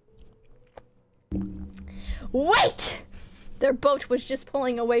 Wait! Their boat was just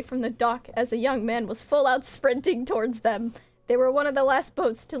pulling away from the dock as a young man was full out sprinting towards them. They were one of the last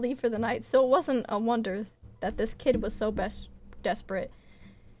boats to leave for the night, so it wasn't a wonder that this kid was so desperate.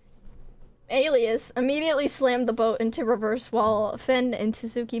 Alias immediately slammed the boat into reverse while Finn and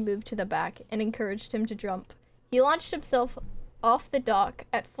Suzuki moved to the back and encouraged him to jump. He launched himself off the dock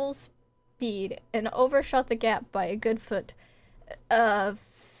at full speed and overshot the gap by a good foot.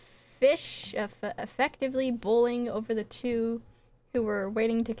 Fish effectively bowling over the two who were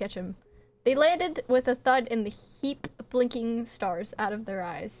waiting to catch him. They landed with a thud in the heap, blinking stars out of their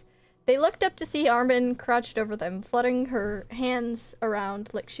eyes. They looked up to see Armin crouched over them, fluttering her hands around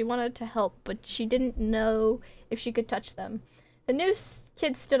like she wanted to help, but she didn't know if she could touch them. The new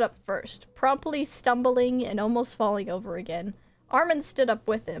kid stood up first, promptly stumbling and almost falling over again. Armin stood up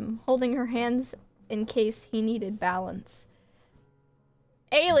with him, holding her hands in case he needed balance.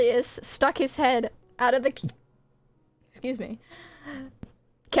 Alias stuck his head out of the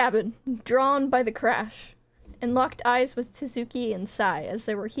cabin, drawn by the crash, and locked eyes with Suzuki and Sai as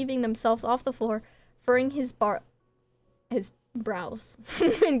they were heaving themselves off the floor, furrowing his brows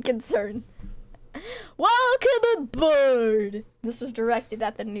in concern. Welcome aboard! This was directed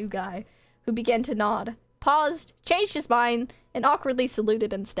at the new guy, who began to nod, paused, changed his mind, and awkwardly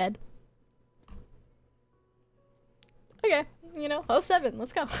saluted instead. Okay, you know, 07,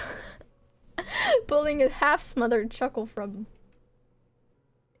 let's go. pulling a half-smothered chuckle from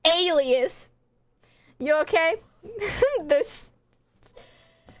Alias. You okay? This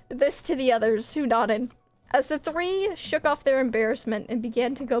to the others, who nodded. As the three shook off their embarrassment and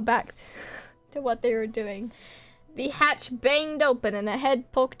began to go back to what they were doing, the hatch banged open and a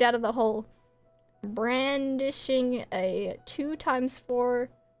head poked out of the hole, brandishing a 2x4,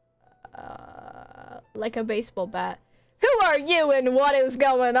 like a baseball bat. Who are you and what is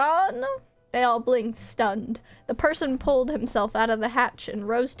going on? They all blinked, stunned. The person pulled himself out of the hatch and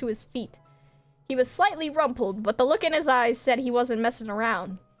rose to his feet. He was slightly rumpled, but the look in his eyes said he wasn't messing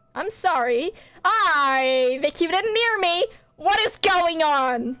around. I'm sorry. I think you didn't hear me. What is going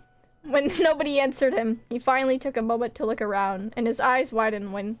on? When nobody answered him, he finally took a moment to look around, and his eyes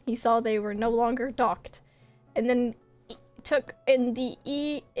widened when he saw they were no longer docked. And then took in the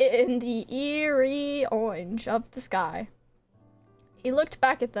eerie orange of the sky. He looked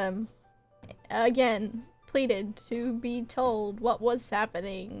back at them, again, pleaded to be told what was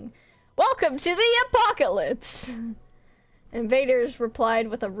happening. Welcome to the apocalypse! Invaders replied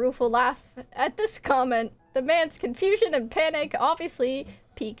with a rueful laugh. At this comment, the man's confusion and panic obviously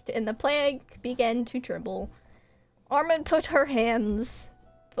peaked, and the plank began to tremble. Armin put her hands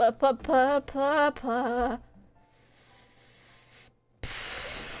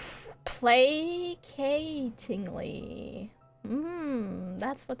placatingly.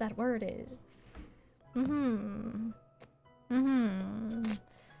 That's what that word is.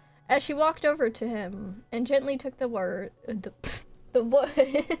 As she walked over to him and gently took the wood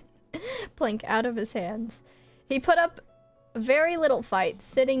plank out of his hands, he put up very little fight,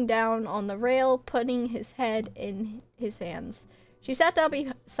 sitting down on the rail, putting his head in his hands. She sat down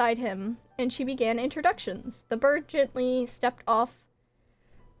beside him, and she began introductions. The bird gently stepped off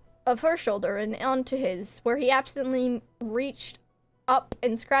of her shoulder and onto his, where he absently reached up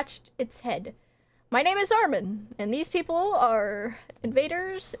and scratched its head. My name is Armin, and these people are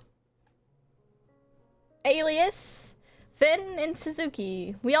invaders, alias Finn and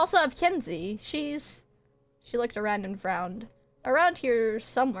Suzuki. We also have Kenzie. She looked around and frowned. Around here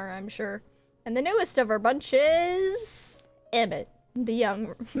somewhere, I'm sure. And the newest of our bunch is Emmett, the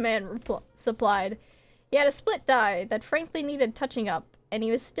young man supplied. He had a split dye that frankly needed touching up, and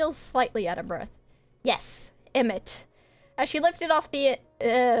he was still slightly out of breath. Yes, Emmett. As she lifted off the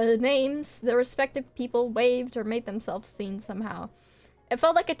names, the respective people waved or made themselves seen somehow. It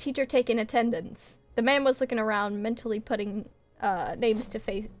felt like a teacher taking attendance. The man was looking around, mentally putting names to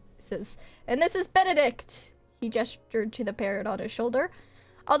faces. And this is Benedict. He gestured to the parrot on his shoulder,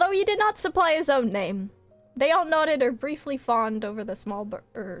 although he did not supply his own name. They all nodded or briefly fawned over the small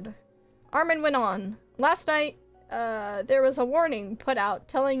bird. Armin went on. Last night, there was a warning put out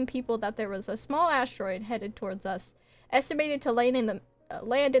telling people that there was a small asteroid headed towards us, estimated to land in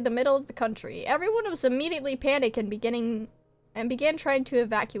the middle of the country. Everyone was immediately panicked and began trying to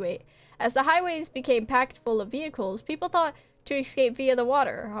evacuate. As the highways became packed full of vehicles, people thought to escape via the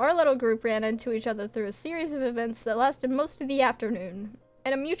water. Our little group ran into each other through a series of events that lasted most of the afternoon,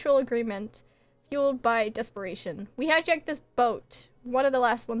 and a mutual agreement fueled by desperation. We hijacked this boat, one of the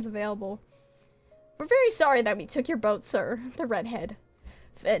last ones available. We're very sorry that we took your boat, sir. The redhead.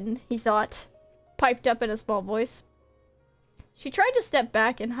 Finn, he thought, piped up in a small voice. She tried to step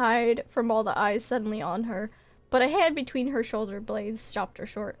back and hide from all the eyes suddenly on her, but a hand between her shoulder blades stopped her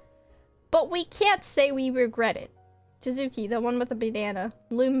short. But we can't say we regret it. Suzuki, the one with the banana,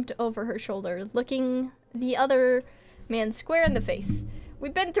 loomed over her shoulder, looking the other man square in the face.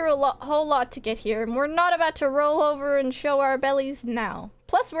 We've been through a whole lot to get here, and we're not about to roll over and show our bellies now.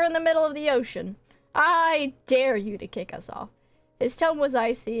 Plus, we're in the middle of the ocean. I dare you to kick us off. His tone was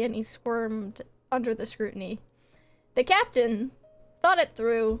icy, and he squirmed under the scrutiny. The captain thought it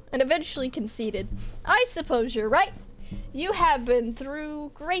through and eventually conceded. I suppose you're right. You have been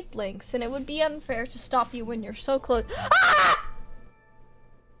through great lengths, and it would be unfair to stop you when you're so close. Ah!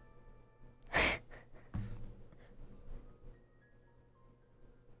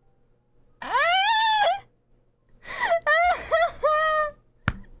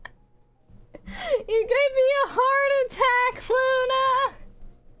 You gave me a heart attack, Luna!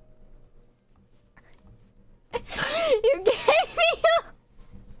 You gave me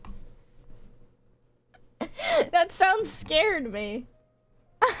a... That sound scared me.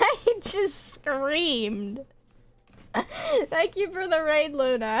 I just screamed. Thank you for the raid,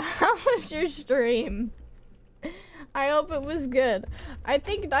 Luna. How was your stream? I hope it was good. I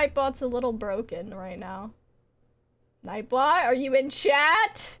think Nightbot's a little broken right now. Nightbot, are you in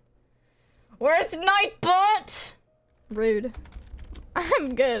chat? Where's Nightbot? Rude.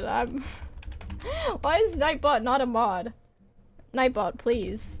 I'm good. Why is Nightbot not a mod? Nightbot,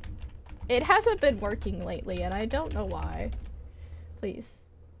 please. It hasn't been working lately, and I don't know why. Please.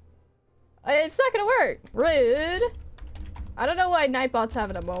 It's not gonna work. Rude. I don't know why Nightbot's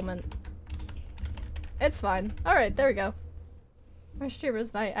having a moment. It's fine. Alright, there we go. My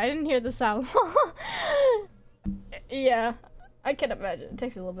streamer's night. I didn't hear the sound. Yeah. I can imagine. It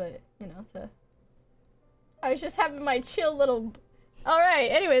takes a little bit, you know, to... I was just having my chill little...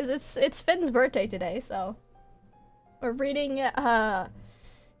 Alright, anyways, it's Finn's birthday today, so... We're reading,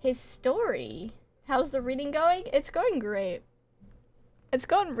 his story. How's the reading going? It's going great. It's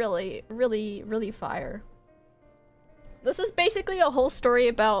going really, really, really fire. This is basically a whole story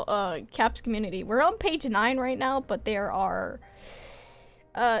about, Cap's community. We're on page 9 right now, but there are...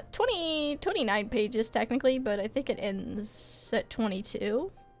 29 pages technically, but I think it ends at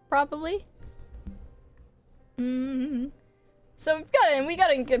 22, probably. So we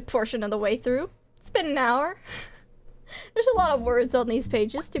got a good portion of the way through. It's been an hour. There's a lot of words on these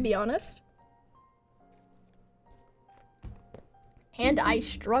pages, to be honest. And I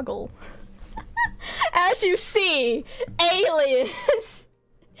struggle. As you see, Alias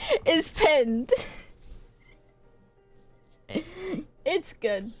is pinned. It's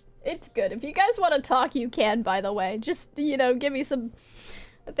good. It's good. If you guys want to talk, you can, by the way. Just, you know, give me some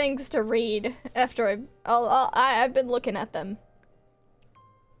things to read after I've been looking at them.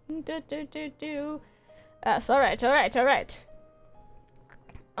 Yes, alright.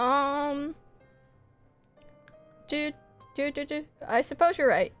 I suppose you're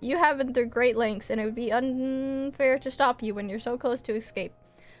right. You have been through great lengths, and it would be unfair to stop you when you're so close to escape.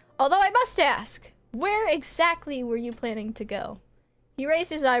 Although I must ask, where exactly were you planning to go? He raised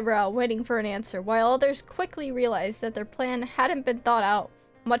his eyebrow, waiting for an answer, while others quickly realized that their plan hadn't been thought out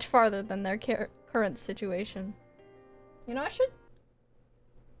much farther than their current situation. You know, I should...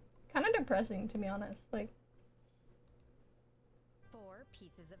 Kind of depressing, to be honest. Like... 4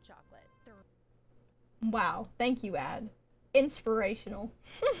 pieces of chocolate. Wow. Thank you, Ad. Inspirational.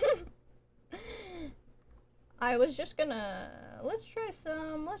 I was just gonna... Let's try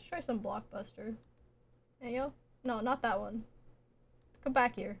some Blockbuster. Hey, yo. No, not that one. Come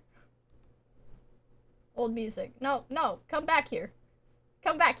back here. Old music. No, come back here.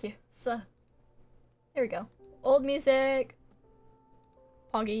 Come back here. So, here we go. Old music.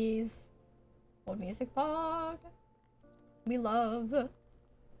 Poggies. Old music pog. We love.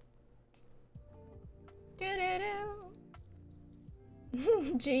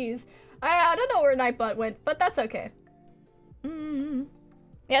 Jeez. I don't know where Nightbot went, but that's okay.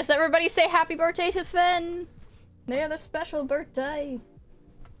 Yes, everybody say happy birthday to Finn. They are the special birthday.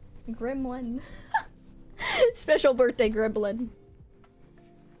 Gremlin. Special birthday gremlin.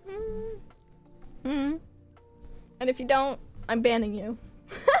 And if you don't, I'm banning you.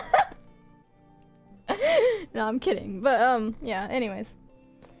 No, I'm kidding. But, yeah, anyways.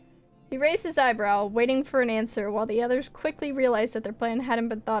 He raised his eyebrow, waiting for an answer, while the others quickly realized that their plan hadn't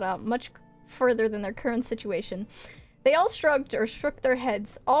been thought out much further than their current situation. They all shrugged or shook their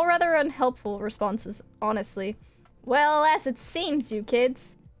heads, all rather unhelpful responses, honestly. Well, as it seems, you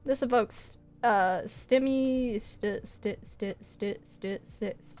kids. This evokes,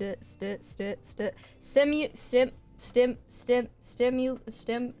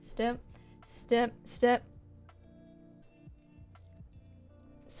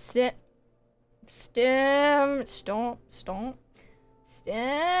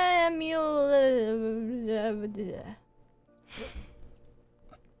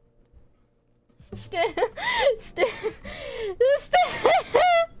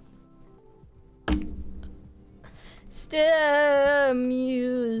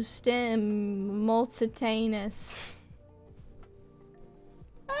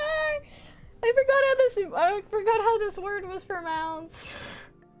 I forgot how this word was pronounced.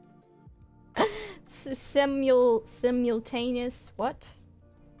 Simultaneous. What?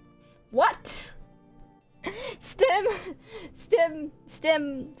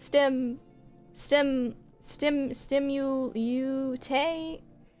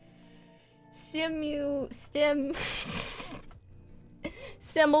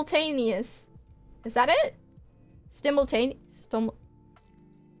 Simultaneous. Is that it? Simultaneous.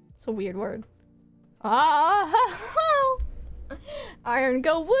 It's a weird word. Iron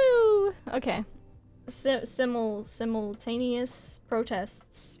go woo! Okay. Simultaneous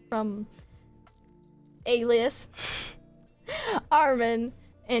protests from Alias, Armin,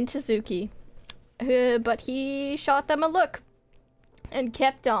 and Tezuki. But he shot them a look and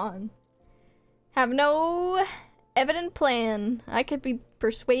kept on. Have no evident plan. I could be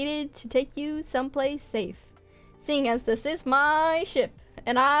persuaded to take you someplace safe, seeing as this is my ship,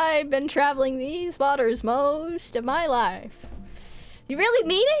 and I've been traveling these waters most of my life. You really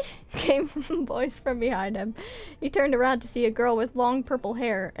mean it? Came from a voice from behind him. He turned around to see a girl with long purple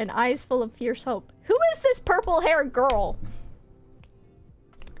hair and eyes full of fierce hope. Who is this purple-haired girl?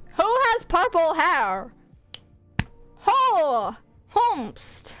 Who has purple hair? Ho!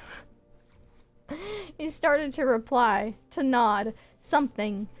 Homst! He started to reply, to nod,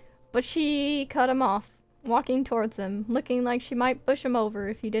 something, but she cut him off, walking towards him, looking like she might push him over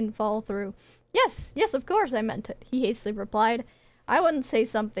if he didn't follow through. Yes, of course I meant it, he hastily replied. I wouldn't say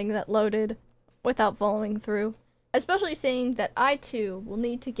something that loaded without following through, especially saying that I too will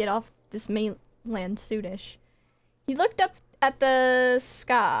need to get off this mainland soonish. He looked up at the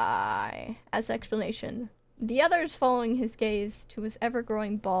sky as explanation, the others following his gaze to his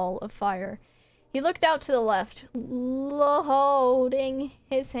ever-growing ball of fire. He looked out to the left, holding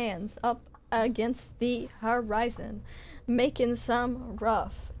his hands up against the horizon, making some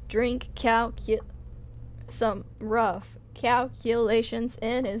rough calculations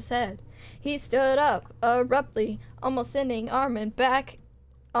in his head. He stood up abruptly, almost sending Armin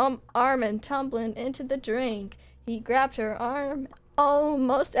tumbling into the drink. He grabbed her arm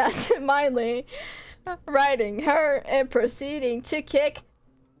almost absentmindedly, riding her and proceeding to kick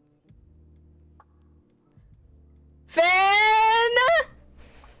Finn!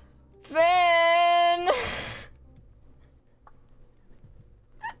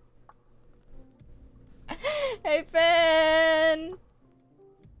 Hey, Finn!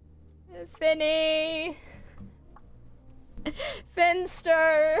 Finny!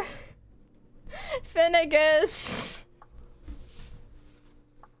 Finster! Finnegas!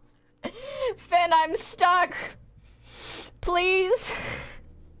 Finn, I'm stuck! Please!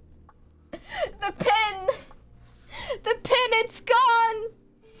 The pin! The pin, it's gone!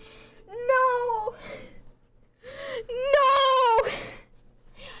 No! No!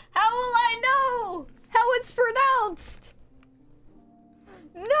 How will I know how it's pronounced?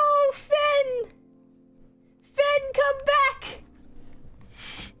 No, Finn! Finn, come back!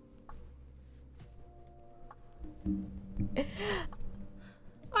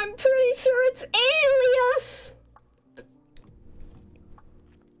 I'm pretty sure it's Alias!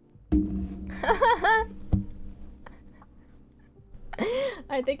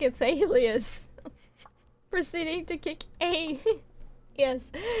 I think it's Alias. Proceeding to kick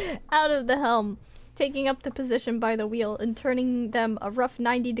yes, out of the helm, taking up the position by the wheel and turning them a rough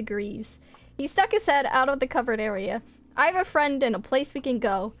 90 degrees. He stuck his head out of the covered area. I have a friend and a place we can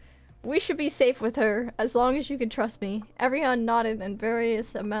go. We should be safe with her, as long as you can trust me. Everyone nodded in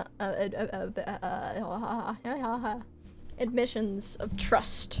various admissions of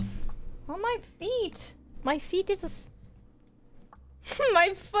trust. Oh, my feet! My feet is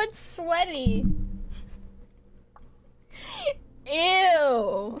my foot's sweaty.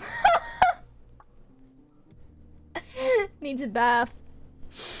 Ew. Needs a bath.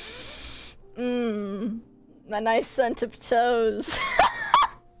 A nice scent of toes.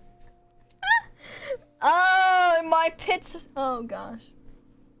 Oh, my pits. Oh gosh.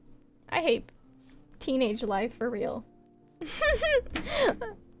 I hate teenage life for real.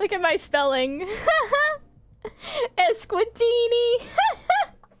 Look at my spelling. Esquitini.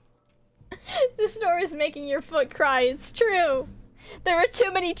 This door is making your foot cry. It's true. There were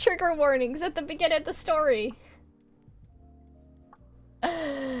too many trigger warnings at the beginning of the story.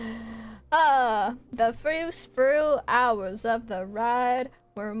 The first few hours of the ride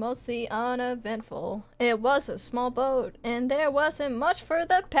were mostly uneventful. It was a small boat, and there wasn't much for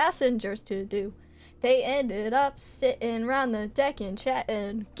the passengers to do. They ended up sitting around the deck and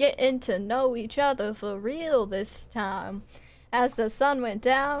chatting, getting to know each other for real this time. As the sun went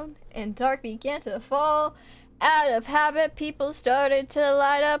down and dark began to fall, out of habit, people started to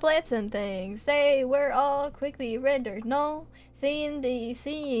light up lamps and things. They were all quickly rendered null, seeing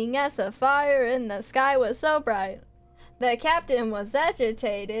as the fire in the sky was so bright. The captain was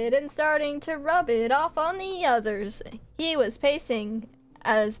agitated and starting to rub it off on the others. He was pacing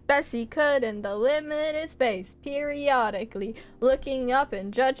as best he could in the limited space, periodically looking up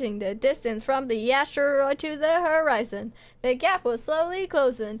and judging the distance from the asteroid to the horizon. The gap was slowly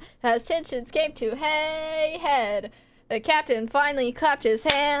closing as tensions came to a head. The captain finally clapped his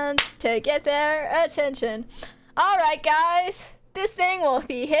hands to get their attention. Alright guys, this thing will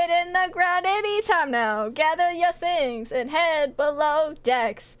be hitting the ground any time now. Gather your things and head below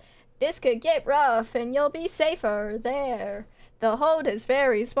decks. This could get rough and you'll be safer there. The hold is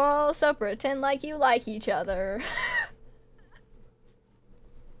very small, so pretend like you like each other.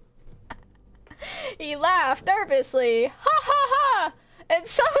 He laughed nervously. Ha ha ha! And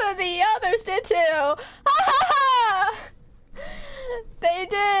some of the others did too. Ha ha ha! They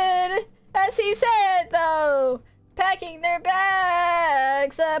did, as he said, though, packing their bags.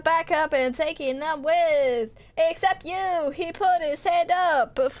 except back up and taking them with. Except you, he put his hand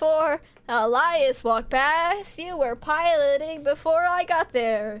up before Elias walked past. You were piloting before I got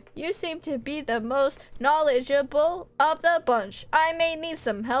there. You seem to be the most knowledgeable of the bunch. I may need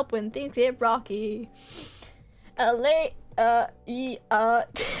some help when things get rocky.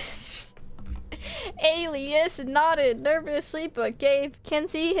 Alias nodded nervously but gave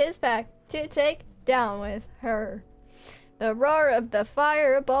Kinsey his back to take down with her. The roar of the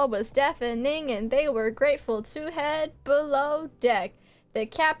fireball was deafening and they were grateful to head below deck. The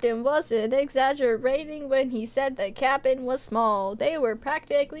captain wasn't exaggerating when he said the cabin was small. They were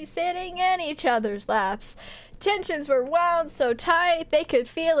practically sitting in each other's laps. Tensions were wound so tight they could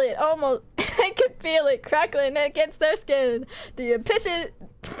feel it they could feel it crackling against their skin. The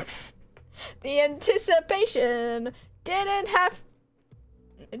anticipation didn't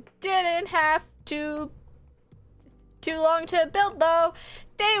have too long to build though.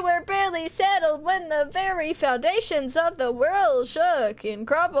 They were barely settled when the very foundations of the world shook and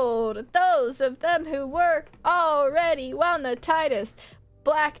crumbled. Those of them who were already wound the tightest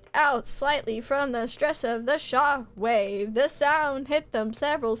blacked out slightly from the stress of the shock wave. The sound hit them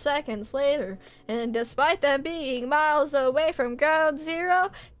several seconds later, and despite them being miles away from ground zero,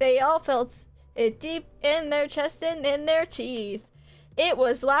 they all felt it deep in their chest and in their teeth. It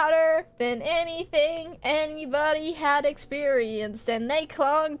was louder than anything anybody had experienced, and they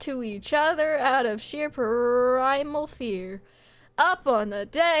clung to each other out of sheer primal fear. Up on the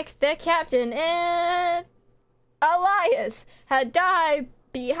deck, the captain and Elias had dived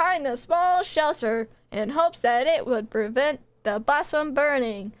behind the small shelter in hopes that it would prevent the blast from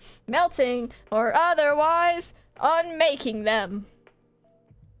burning, melting, or otherwise unmaking them.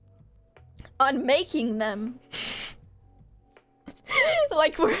 Unmaking them.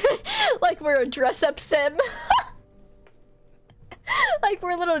 like we're a dress-up sim. Like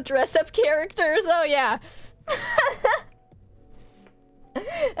we're little dress-up characters. Oh yeah.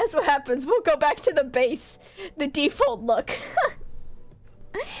 That's what happens. We'll go back to the base. The default look.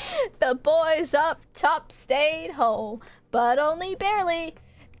 The boys up top stayed whole, but only barely.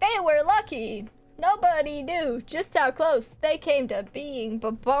 They were lucky. Nobody knew just how close they came to being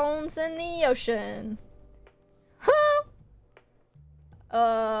bones in the ocean.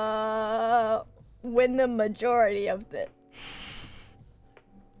 When the majority of the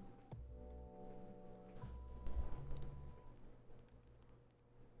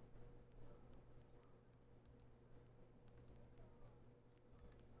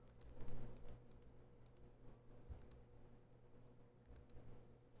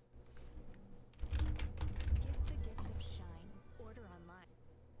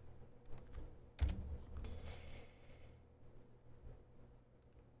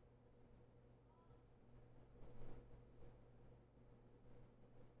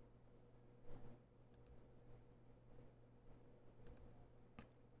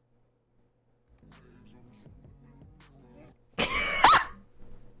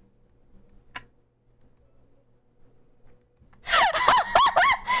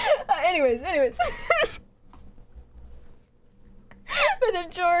anyways. The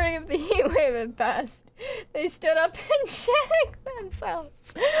majority of the heat wave had passed. They stood up and checked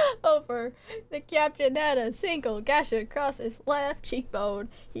themselves over. The captain had a single gash across his left cheekbone.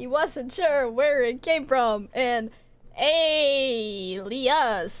 He wasn't sure where it came from, and Alias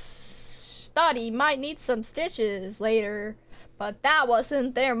thought he might need some stitches later, but that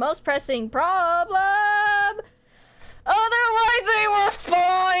wasn't their most pressing problem. Otherwise, they were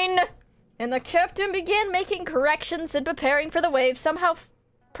fine. And the captain began making corrections and preparing for the wave, somehow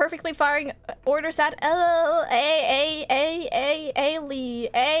perfectly firing orders at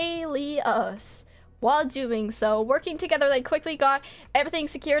Alias. While doing so, working together, they quickly got everything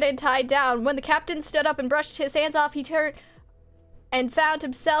secured and tied down. When the captain stood up and brushed his hands off, he turned and found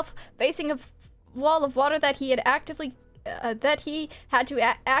himself facing a wall of water that he had to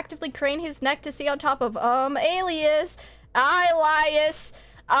actively crane his neck to see on top of. Alias.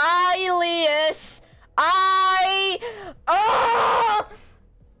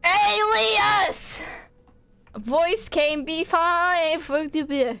 A voice came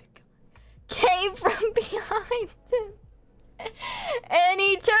from behind him, and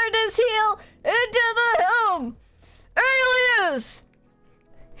he turned his heel into the helm. Alias!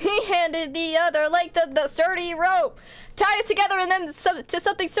 He handed the other length of the sturdy rope. Tie us together and then to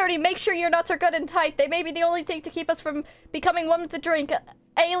something sturdy. Make sure your knots are good and tight. They may be the only thing to keep us from becoming one with the drink.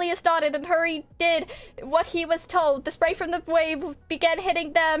 Alias nodded and hurried did what he was told. The spray from the wave began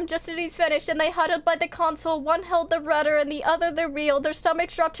hitting them just as he's finished, and they huddled by the console. One held the rudder and the other the reel. Their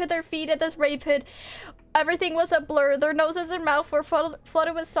stomachs dropped to their feet at this rapid Everything was a blur. Their noses and mouths were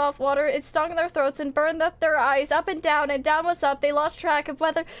flooded with salt water. It stung their throats and burned up their eyes. Up and down was up. They lost track of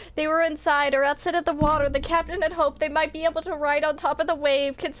whether they were inside or outside of the water. The captain had hoped they might be able to ride on top of the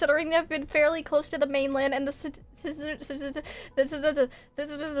wave, considering they have been fairly close to the mainland and the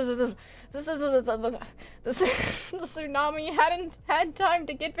tsunami hadn't had time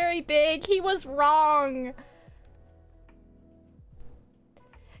to get very big. He was wrong.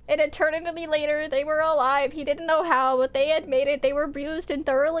 An eternity later, they were alive. He didn't know how, but they had made it. They were bruised and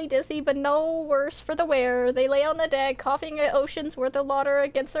thoroughly dizzy, but no worse for the wear. They lay on the deck, coughing at oceans worth of water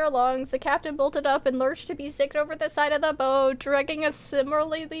against their lungs. The captain bolted up and lurched to be sick over the side of the boat, dragging a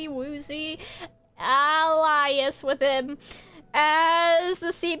similarly woozy Elias with him. As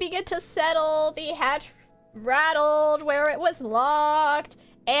the sea began to settle, the hatch rattled where it was locked.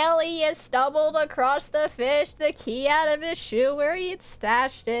 Elias stumbled across the fish, the key out of his shoe where he had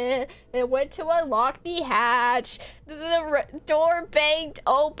stashed it. It went to unlock the hatch. The door banged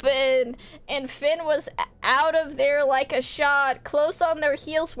open, and Finn was out of there like a shot. Close on their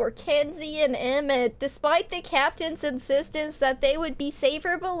heels were Kenzie and Emmett. Despite the captain's insistence that they would be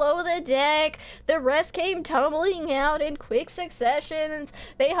safer below the deck, the rest came tumbling out in quick successions.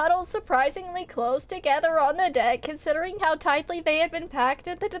 They huddled surprisingly close together on the deck, considering how tightly they had been packed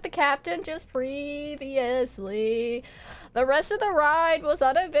into the captain just previously. The rest of the ride was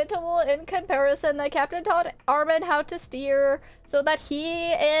uneventful in comparison. The captain taught Armin how to steer so that he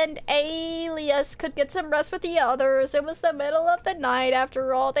and Elias could get some rest with the others. It was the middle of the night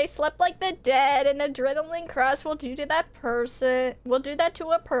after all. They slept like the dead. An adrenaline crash will do to that to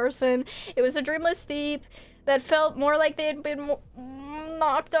a person. It was a dreamless sleep that felt more like they had been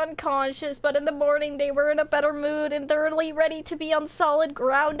knocked unconscious, but in the morning they were in a better mood and thoroughly ready to be on solid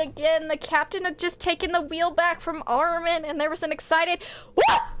ground again. The captain had just taken the wheel back from Armin, and there was an excited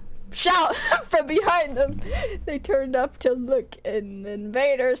 "Whoop!" shout from behind them. They turned up to look, and the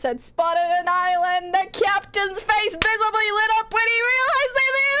invaders had spotted an island. The captain's face visibly lit up when he realized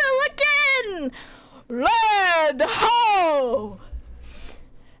they were looking! Land ho!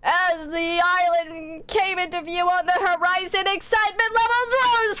 As the island came into view on the horizon, excitement levels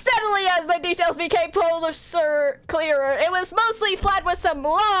rose steadily as the details became clearer. It was mostly flat with some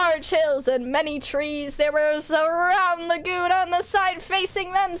large hills and many trees. There was a round lagoon on the side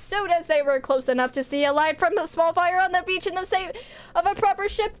facing them. Soon as they were close enough to see a light from a small fire on the beach in the shape of a proper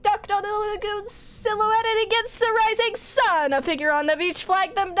ship docked on the lagoon, silhouetted against the rising sun, a figure on the beach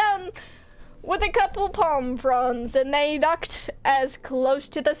flagged them down with a couple palm fronds, and they docked as close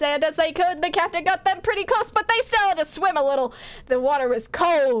to the sand as they could. The captain got them pretty close, but they still had to swim a little. The water was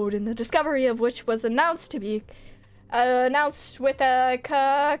cold, and the discovery of which was announced with a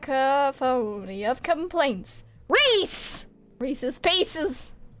cacophony of complaints. Reese! Reese's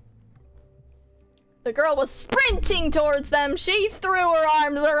Pieces! The girl was sprinting towards them. She threw her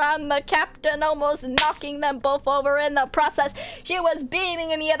arms around the captain, almost knocking them both over in the process. She was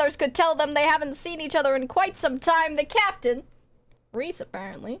beaming, and the others could tell them they haven't seen each other in quite some time. The captain, Reese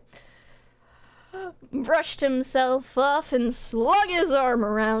apparently, brushed himself off and slung his arm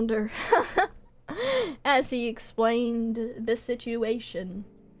around her as he explained the situation.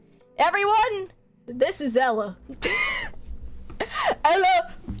 Everyone, this is Ella.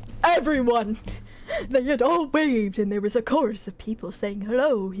 Ella, everyone. They had all waved, and there was a chorus of people saying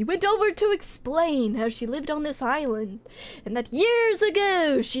hello. He went over to explain how she lived on this island, and that years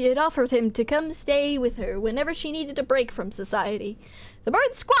ago she had offered him to come stay with her whenever she needed a break from society. The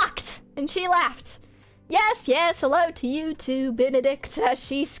bird squawked, and she laughed. Yes, yes, hello to you too, Benedict, as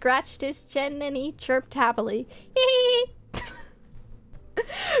she scratched his chin and he chirped happily. Hee hee.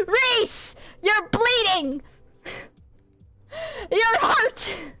 Reese! You're bleeding! Your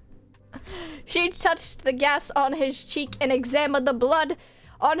heart! She touched the gas on his cheek and examined the blood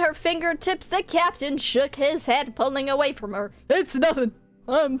on her fingertips. The captain shook his head, pulling away from her. It's nothing.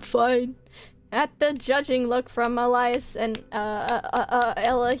 I'm fine. At the judging look from Elias and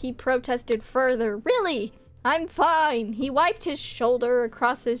Ella, he protested further. Really? I'm fine. He wiped his shoulder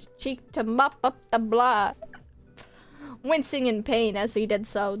across his cheek to mop up the blood, wincing in pain as he did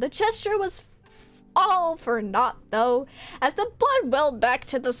so. The gesture was all for naught, though, as the blood welled back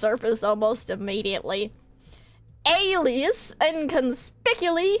to the surface almost immediately. Elias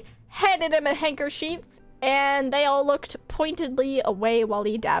inconspicuously handed him a handkerchief, and they all looked pointedly away while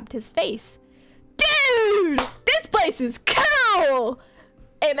he dabbed his face. Dude! This place is cool!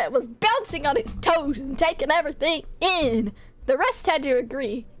 Emmett was bouncing on his toes and taking everything in. The rest had to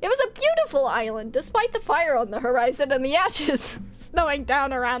agree. It was a beautiful island, despite the fire on the horizon and the ashes snowing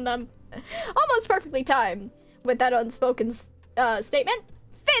down around them. Almost perfectly timed. With that unspoken statement,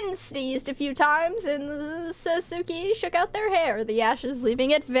 Finn sneezed a few times, and the Suzuki shook out their hair, the ashes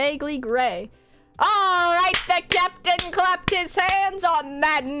leaving it vaguely gray. Alright, the captain clapped his hands. On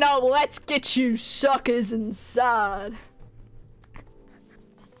that note, let's get you suckers inside.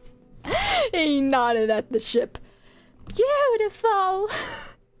 He nodded at the ship. Beautiful.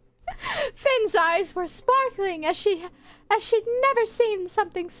 Finn's eyes were sparkling as she'd never seen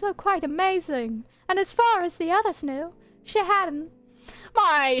something so quite amazing. And as far as the others knew, she hadn't.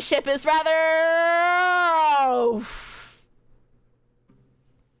 My ship is rather...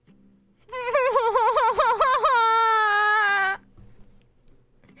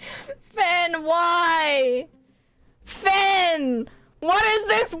 Finn, why? Finn! What is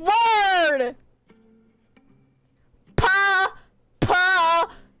this word?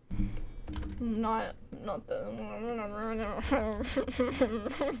 Not the...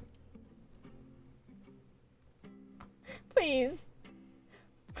 Please.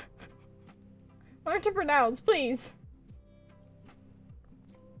 Learn to pronounce, please.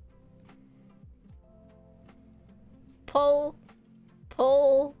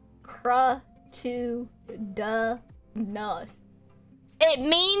 Nut. It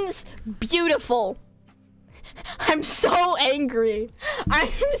means beautiful. I'm so angry.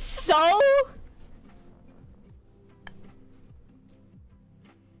 I'm so...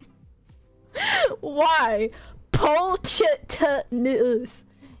 Why? Polchitanus,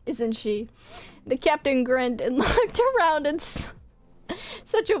 isn't she? The captain grinned and looked around in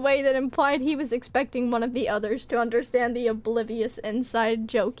such a way that implied he was expecting one of the others to understand the oblivious inside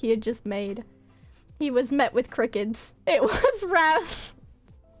joke he had just made. He was met with crickets. It was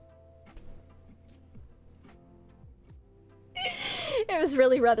It was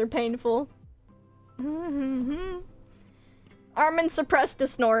really rather painful. Armin suppressed a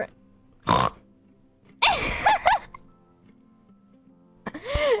snort.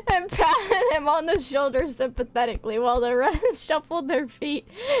 And patted him on the shoulder sympathetically while the rest shuffled their feet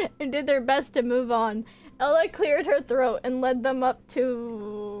and did their best to move on. Ella cleared her throat and led them up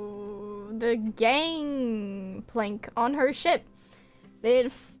to the gangplank on her ship. They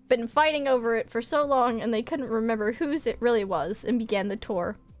had been fighting over it for so long and they couldn't remember whose it really was, and began the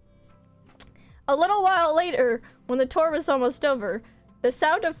tour. A little while later, when the tour was almost over, the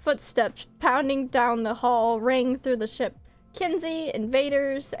sound of footsteps pounding down the hall rang through the ship. Kinsey,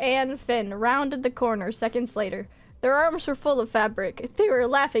 Invaders, and Finn rounded the corner seconds later. Their arms were full of fabric. They were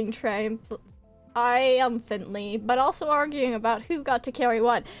laughing triumphantly, but also arguing about who got to carry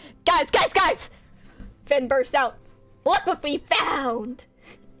what. Guys! Finn burst out. Look what we found!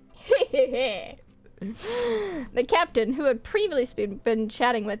 The captain, who had previously been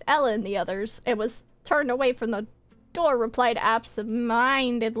chatting with Ella and the others, and was turned away from the door, replied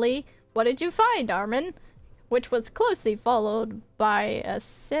absent-mindedly, "What did you find, Armin?" Which was closely followed by a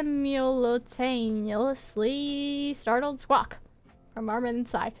simultaneously startled squawk from Armin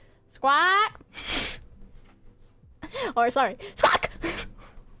inside. Squawk! Or sorry, squawk!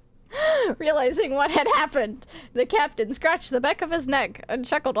 Realizing what had happened, the captain scratched the back of his neck and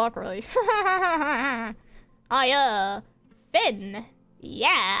chuckled awkwardly. Finn.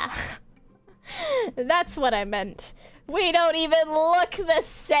 Yeah. That's what I meant. We don't even look the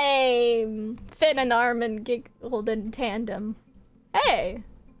same. Finn and Armin giggled in tandem. Hey,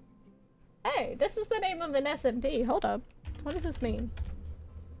 this is the name of an SMP. Hold up. What does this mean?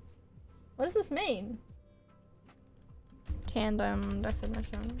 What does this mean? Tandem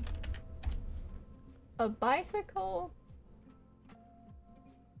definition. A bicycle?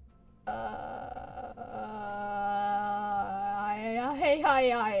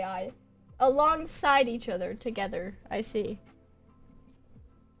 Alongside each other, together. I see.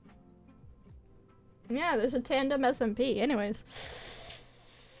 Yeah, there's a tandem SMP. Anyways.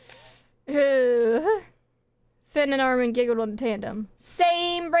 Finn and Armin giggled in tandem.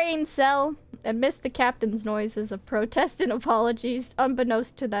 Same brain cell. Amidst the captain's noises of protest and apologies,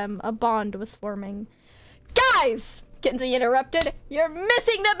 unbeknownst to them, a bond was forming. Guys! Kinsey interrupted. You're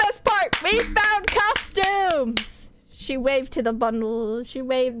missing the best part! We found costumes! She waved the bundle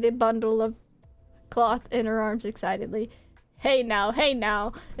of cloth in her arms excitedly. Hey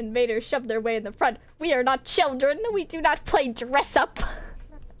now. Invaders shoved their way in the front. We are not children. We do not play dress up.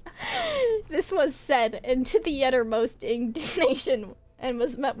 This was said into the uttermost indignation and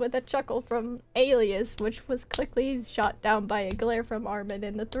was met with a chuckle from Alias, which was quickly shot down by a glare from Armin,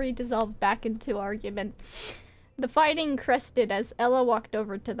 and the three dissolved back into argument. The fighting crested as Ella walked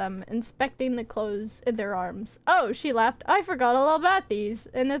over to them, inspecting the clothes in their arms. Oh, she laughed. I forgot all about these.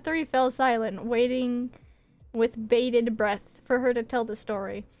 And the three fell silent, waiting with bated breath for her to tell the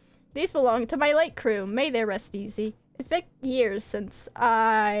story. These belong to my late crew. May they rest easy. It's been years since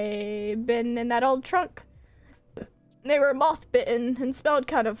I've been in that old trunk. They were moth-bitten and smelled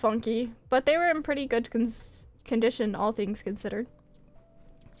kind of funky, but they were in pretty good condition, all things considered.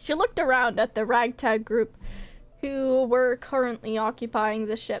 She looked around at the ragtag group who were currently occupying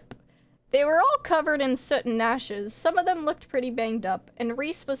the ship. They were all covered in soot and ashes. Some of them looked pretty banged up, and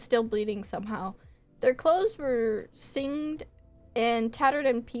Reese was still bleeding somehow. Their clothes were singed and tattered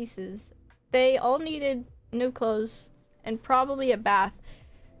in pieces. They all needed new clothes and probably a bath.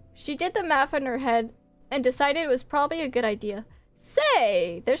 She did the math in her head and decided it was probably a good idea.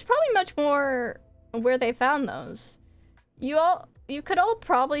 Say, there's probably much more where they found those. You could all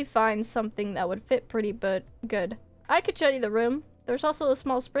probably find something that would fit pretty good. I could show you the room. There's also a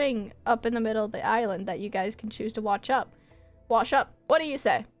small spring up in the middle of the island that you guys can choose to wash up. What do you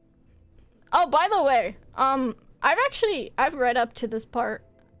say? Oh, by the way, I've read up to this part.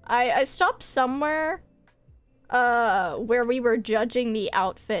 I stopped somewhere where we were judging the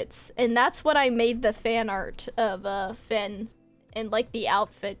outfits, and that's what I made the fan art of Finn and like the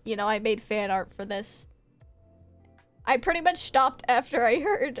outfit. You know, I made fan art for this. I pretty much stopped after I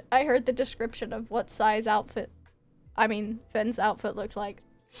heard the description of what size outfit, I mean, Finn's outfit looked like.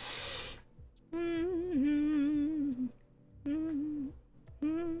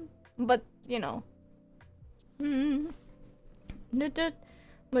 But, you know.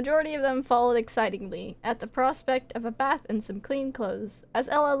 Majority of them followed excitingly at the prospect of a bath and some clean clothes. As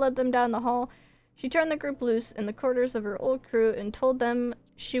Ella led them down the hall, she turned the group loose in the quarters of her old crew and told them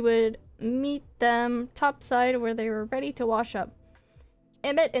she would meet them topside where they were ready to wash up.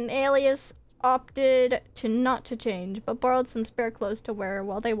 Emmett and Alias opted not to change, but borrowed some spare clothes to wear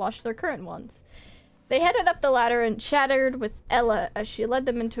while they washed their current ones. They headed up the ladder and chattered with Ella as she led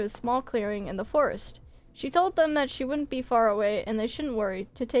them into a small clearing in the forest. She told them that she wouldn't be far away and they shouldn't worry,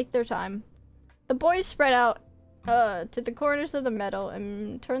 to take their time. The boys spread out to the corners of the meadow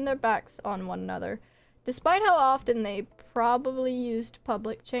and turned their backs on one another. Despite how often they probably used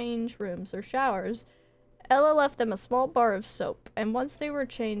public change rooms or showers, Ella left them a small bar of soap, and once they were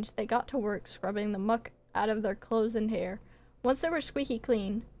changed, they got to work scrubbing the muck out of their clothes and hair. Once they were squeaky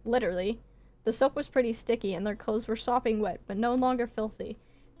clean, literally, the soap was pretty sticky and their clothes were sopping wet, but no longer filthy.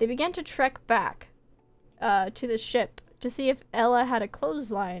 They began to trek back to the ship to see if Ella had a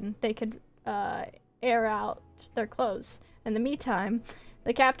clothesline they could air out their clothes. In the meantime,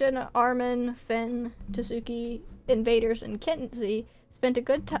 the captain, Armin, Finn, Tsuki, Invaders, and Kenzie spent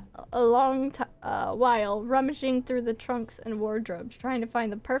a long while rummaging through the trunks and wardrobes, trying to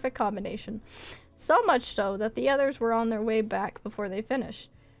find the perfect combination. So much so that the others were on their way back before they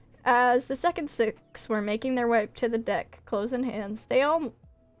finished. As the second six were making their way to the deck, clothes in hands, they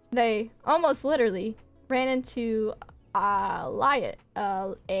almost literally ran into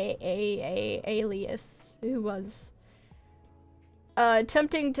Alias, who was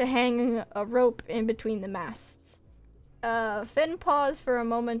attempting to hang a rope in between the masts. Finn paused for a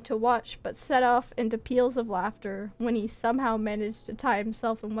moment to watch, but set off into peals of laughter when he somehow managed to tie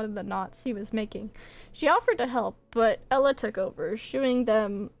himself in one of the knots he was making. She offered to help, but Ella took over, shooing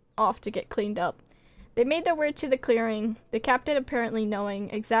them off to get cleaned up. They made their way to the clearing, the captain apparently knowing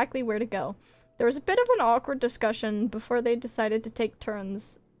exactly where to go. There was a bit of an awkward discussion before they decided to take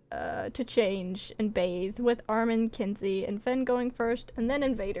turns to change and bathe, with Armin, Kinsey, and Finn going first, and then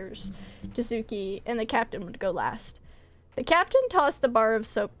Invaders, Tsuki, and the captain would go last. The captain tossed the bar of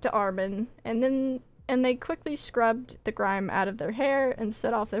soap to Armin, and they quickly scrubbed the grime out of their hair and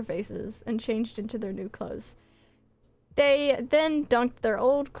set off their faces and changed into their new clothes. They then dunked their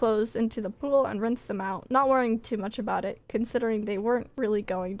old clothes into the pool and rinsed them out, not worrying too much about it, considering they weren't really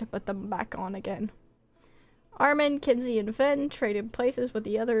going to put them back on again. Armin, Kinsey, and Finn traded places with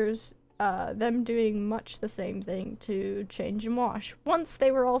the others, them doing much the same thing to change and wash. Once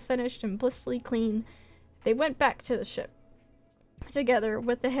they were all finished and blissfully clean, they went back to the ship together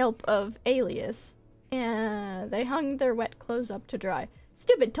with the help of Alias, and they hung their wet clothes up to dry.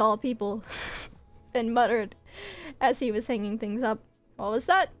 Stupid tall people, Finn muttered as he was hanging things up. What was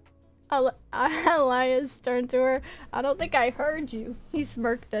that? Elias turned to her. I don't think I heard you, he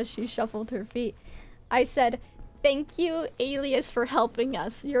smirked as she shuffled her feet. I said, thank you, Alias, for helping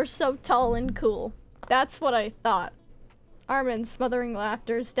us. You're so tall and cool. That's what I thought. Armin, smothering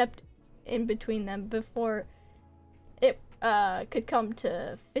laughter, stepped in between them before it could come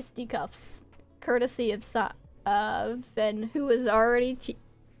to fisticuffs, courtesy of Finn, who was already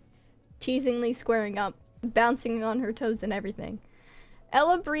teasingly squaring up, bouncing on her toes and everything.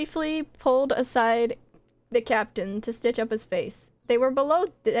 Ella briefly pulled aside the captain to stitch up his face. They were below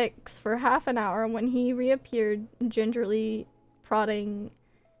decks for half an hour when he reappeared, gingerly prodding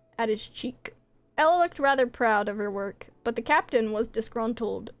at his cheek. Ella looked rather proud of her work, but the captain was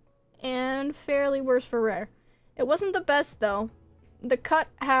disgruntled, and fairly worse for wear. It wasn't the best, though. The cut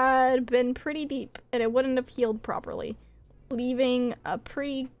had been pretty deep, and it wouldn't have healed properly, leaving a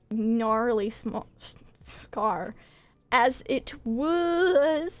pretty gnarly small scar. As it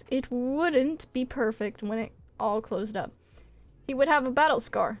wouldn't be perfect when it all closed up. He would have a battle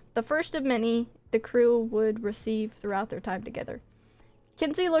scar, the first of many the crew would receive throughout their time together.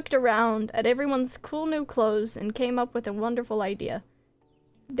 Kinsey looked around at everyone's cool new clothes and came up with a wonderful idea.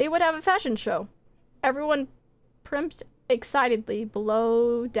 They would have a fashion show. Everyone primped excitedly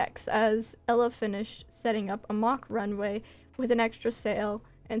below decks as Ella finished setting up a mock runway with an extra sail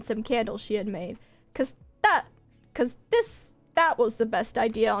and some candles she had made. Cause that was the best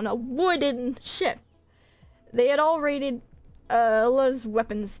idea on a wooden ship. They had all raided Ella's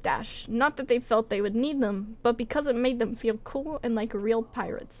weapons stash. Not that they felt they would need them, but because it made them feel cool and like real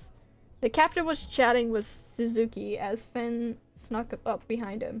pirates. The captain was chatting with Suzuki as Finn snuck up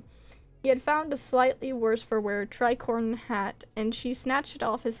behind him. He had found a slightly worse for wear tricorn hat, and she snatched it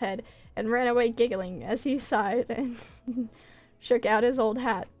off his head and ran away giggling as he sighed and shook out his old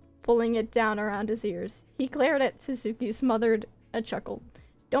hat, pulling it down around his ears. He glared at Suzuki, smothered a chuckle.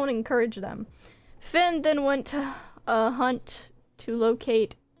 Don't encourage them. Finn then went to hunt to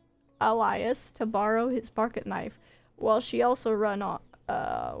locate Elias to borrow his pocket knife, which she also ran off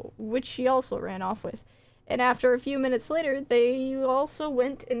with. And after a few minutes later, they also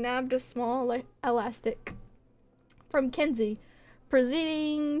went and nabbed a small elastic from Kinsey,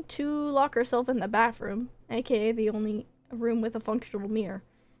 proceeding to lock herself in the bathroom, aka the only room with a functional mirror.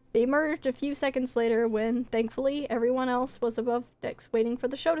 They emerged a few seconds later when, thankfully, everyone else was above decks waiting for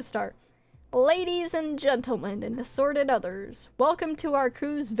the show to start. Ladies and gentlemen and assorted others, welcome to our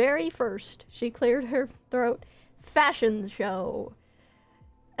crew's very first, she cleared her throat, fashion show.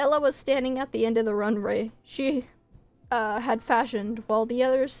 Ella was standing at the end of the runway. She had fashioned, while the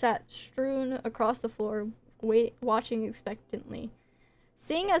others sat strewn across the floor, watching expectantly.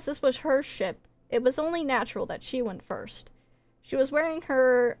 Seeing as this was her ship, it was only natural that she went first. She was wearing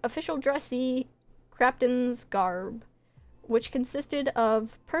her official dressy captain's garb, which consisted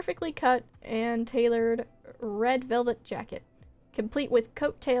of perfectly cut and tailored red velvet jacket, complete with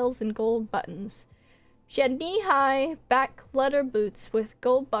coattails and gold buttons. She had knee-high, back leather boots with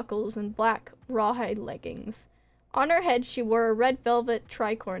gold buckles and black rawhide leggings. On her head, she wore a red velvet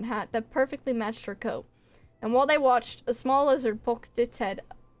tricorn hat that perfectly matched her coat. And while they watched, a small lizard poked its head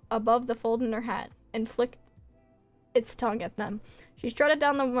above the fold in her hat and flicked its tongue at them. She strutted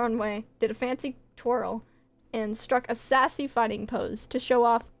down the runway, did a fancy twirl, and struck a sassy fighting pose to show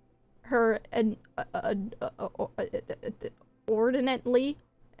off her ordinately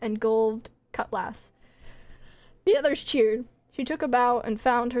engolfed cutlass. The others cheered. She took a bow and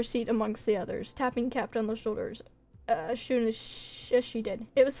found her seat amongst the others, tapping Capt on the shoulders as soon as she did.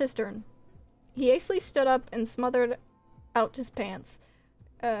 It was his turn. He hastily stood up and smothered out his pants,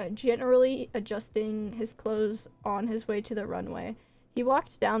 generally adjusting his clothes on his way to the runway. He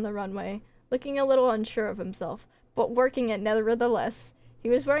walked down the runway, looking a little unsure of himself, but working it nevertheless. He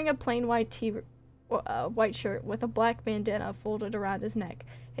was wearing a plain white white shirt with a black bandana folded around his neck.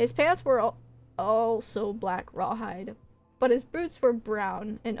 His pants were also black rawhide, but his boots were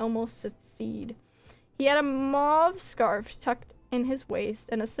brown and almost seed. He had a mauve scarf tucked in his waist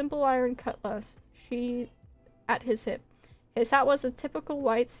and a simple iron cutlass at his hip. His hat was a typical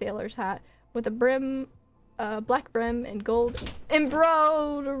white sailor's hat with a brim, black brim and gold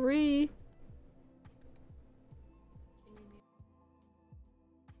embroidery.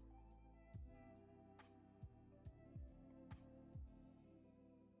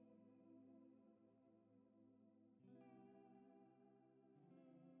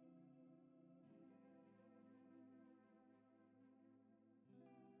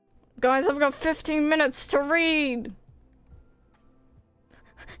 Guys, I've got 15 minutes to read.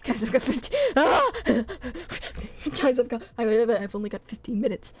 Guys, I've got 15. Ah! Guys, I've only got 15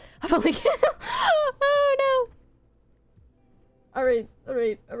 minutes. I've only. Oh no. All right.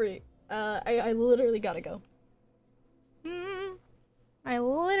 I literally gotta go. I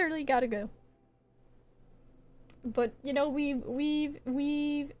literally gotta go. But you know, we've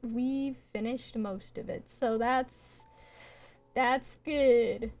finished most of it, so that's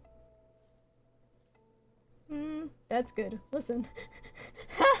good. That's good. Listen.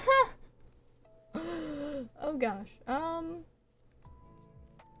 Oh gosh.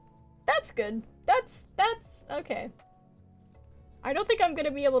 That's good. That's okay. I don't think I'm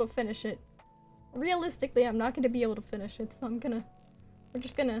gonna be able to finish it. Realistically, I'm not gonna be able to finish it, so we're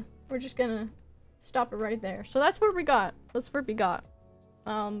just gonna stop it right there. So that's where we got.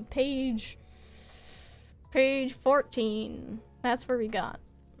 Page Page 14. That's where we got.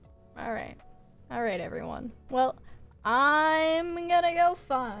 Alright. Alright, everyone. Well, I'm gonna go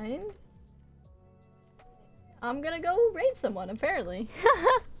find... I'm gonna go raid someone, apparently.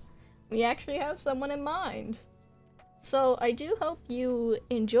 We actually have someone in mind. So, I do hope you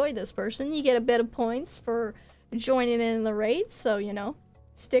enjoy this person. You get a bit of points for joining in the raid, so, you know,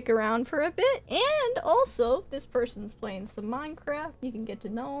 stick around for a bit. And also, this person's playing some Minecraft. You can get to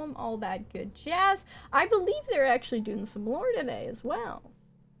know them, all that good jazz. I believe they're actually doing some lore today as well.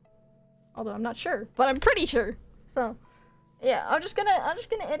 Although I'm not sure, but I'm pretty sure. So, yeah, I'm just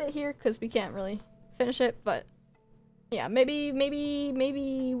gonna end it here because we can't really finish it, but yeah, maybe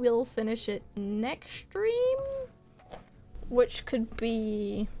we'll finish it next stream, which could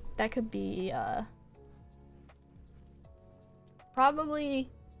be, that could be, probably,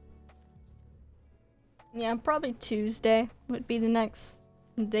 yeah, probably Tuesday would be the next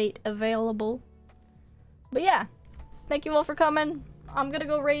date available. But yeah, thank you all for coming. I'm gonna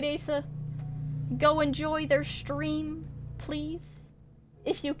go raid Asa. Go enjoy their stream, please,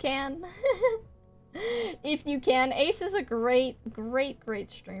 if you can. If you can. Ace is a great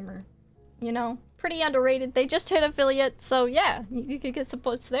streamer. You know, pretty underrated. They just hit affiliate, so yeah, you could get some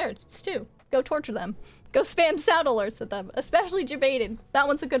posts there. It's too. Go torture them. Go spam sound alerts at them, especially Debated. That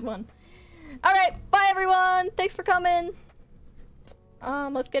one's a good one. Alright, bye everyone! Thanks for coming!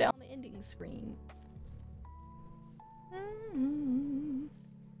 Let's get it on the ending screen.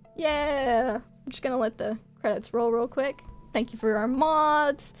 Yeah! I'm just gonna let the credits roll real quick. Thank you for our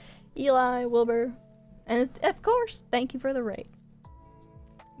mods, Eli, Wilbur, and of course, thank you for the raid.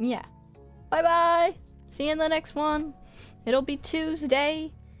 Yeah. Bye bye! See you in the next one. It'll be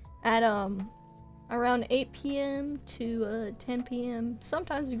Tuesday at, around 8 p.m. to 10 p.m.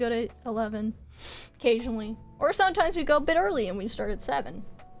 Sometimes we go to 11, occasionally. Or sometimes we go a bit early and we start at 7.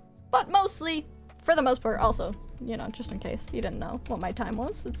 But mostly, for the most part, also, you know, just in case you didn't know what my time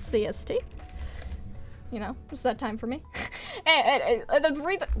was, it's CST. You know, it's that time for me. and the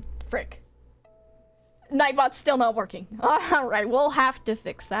reason, frick. Nightbot's still not working. Alright, we'll have to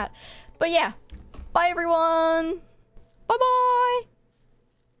fix that. But yeah, bye everyone! Bye-bye!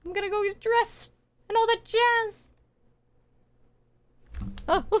 I'm gonna go get dressed and all that jazz!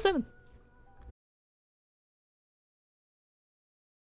 Oh, 07.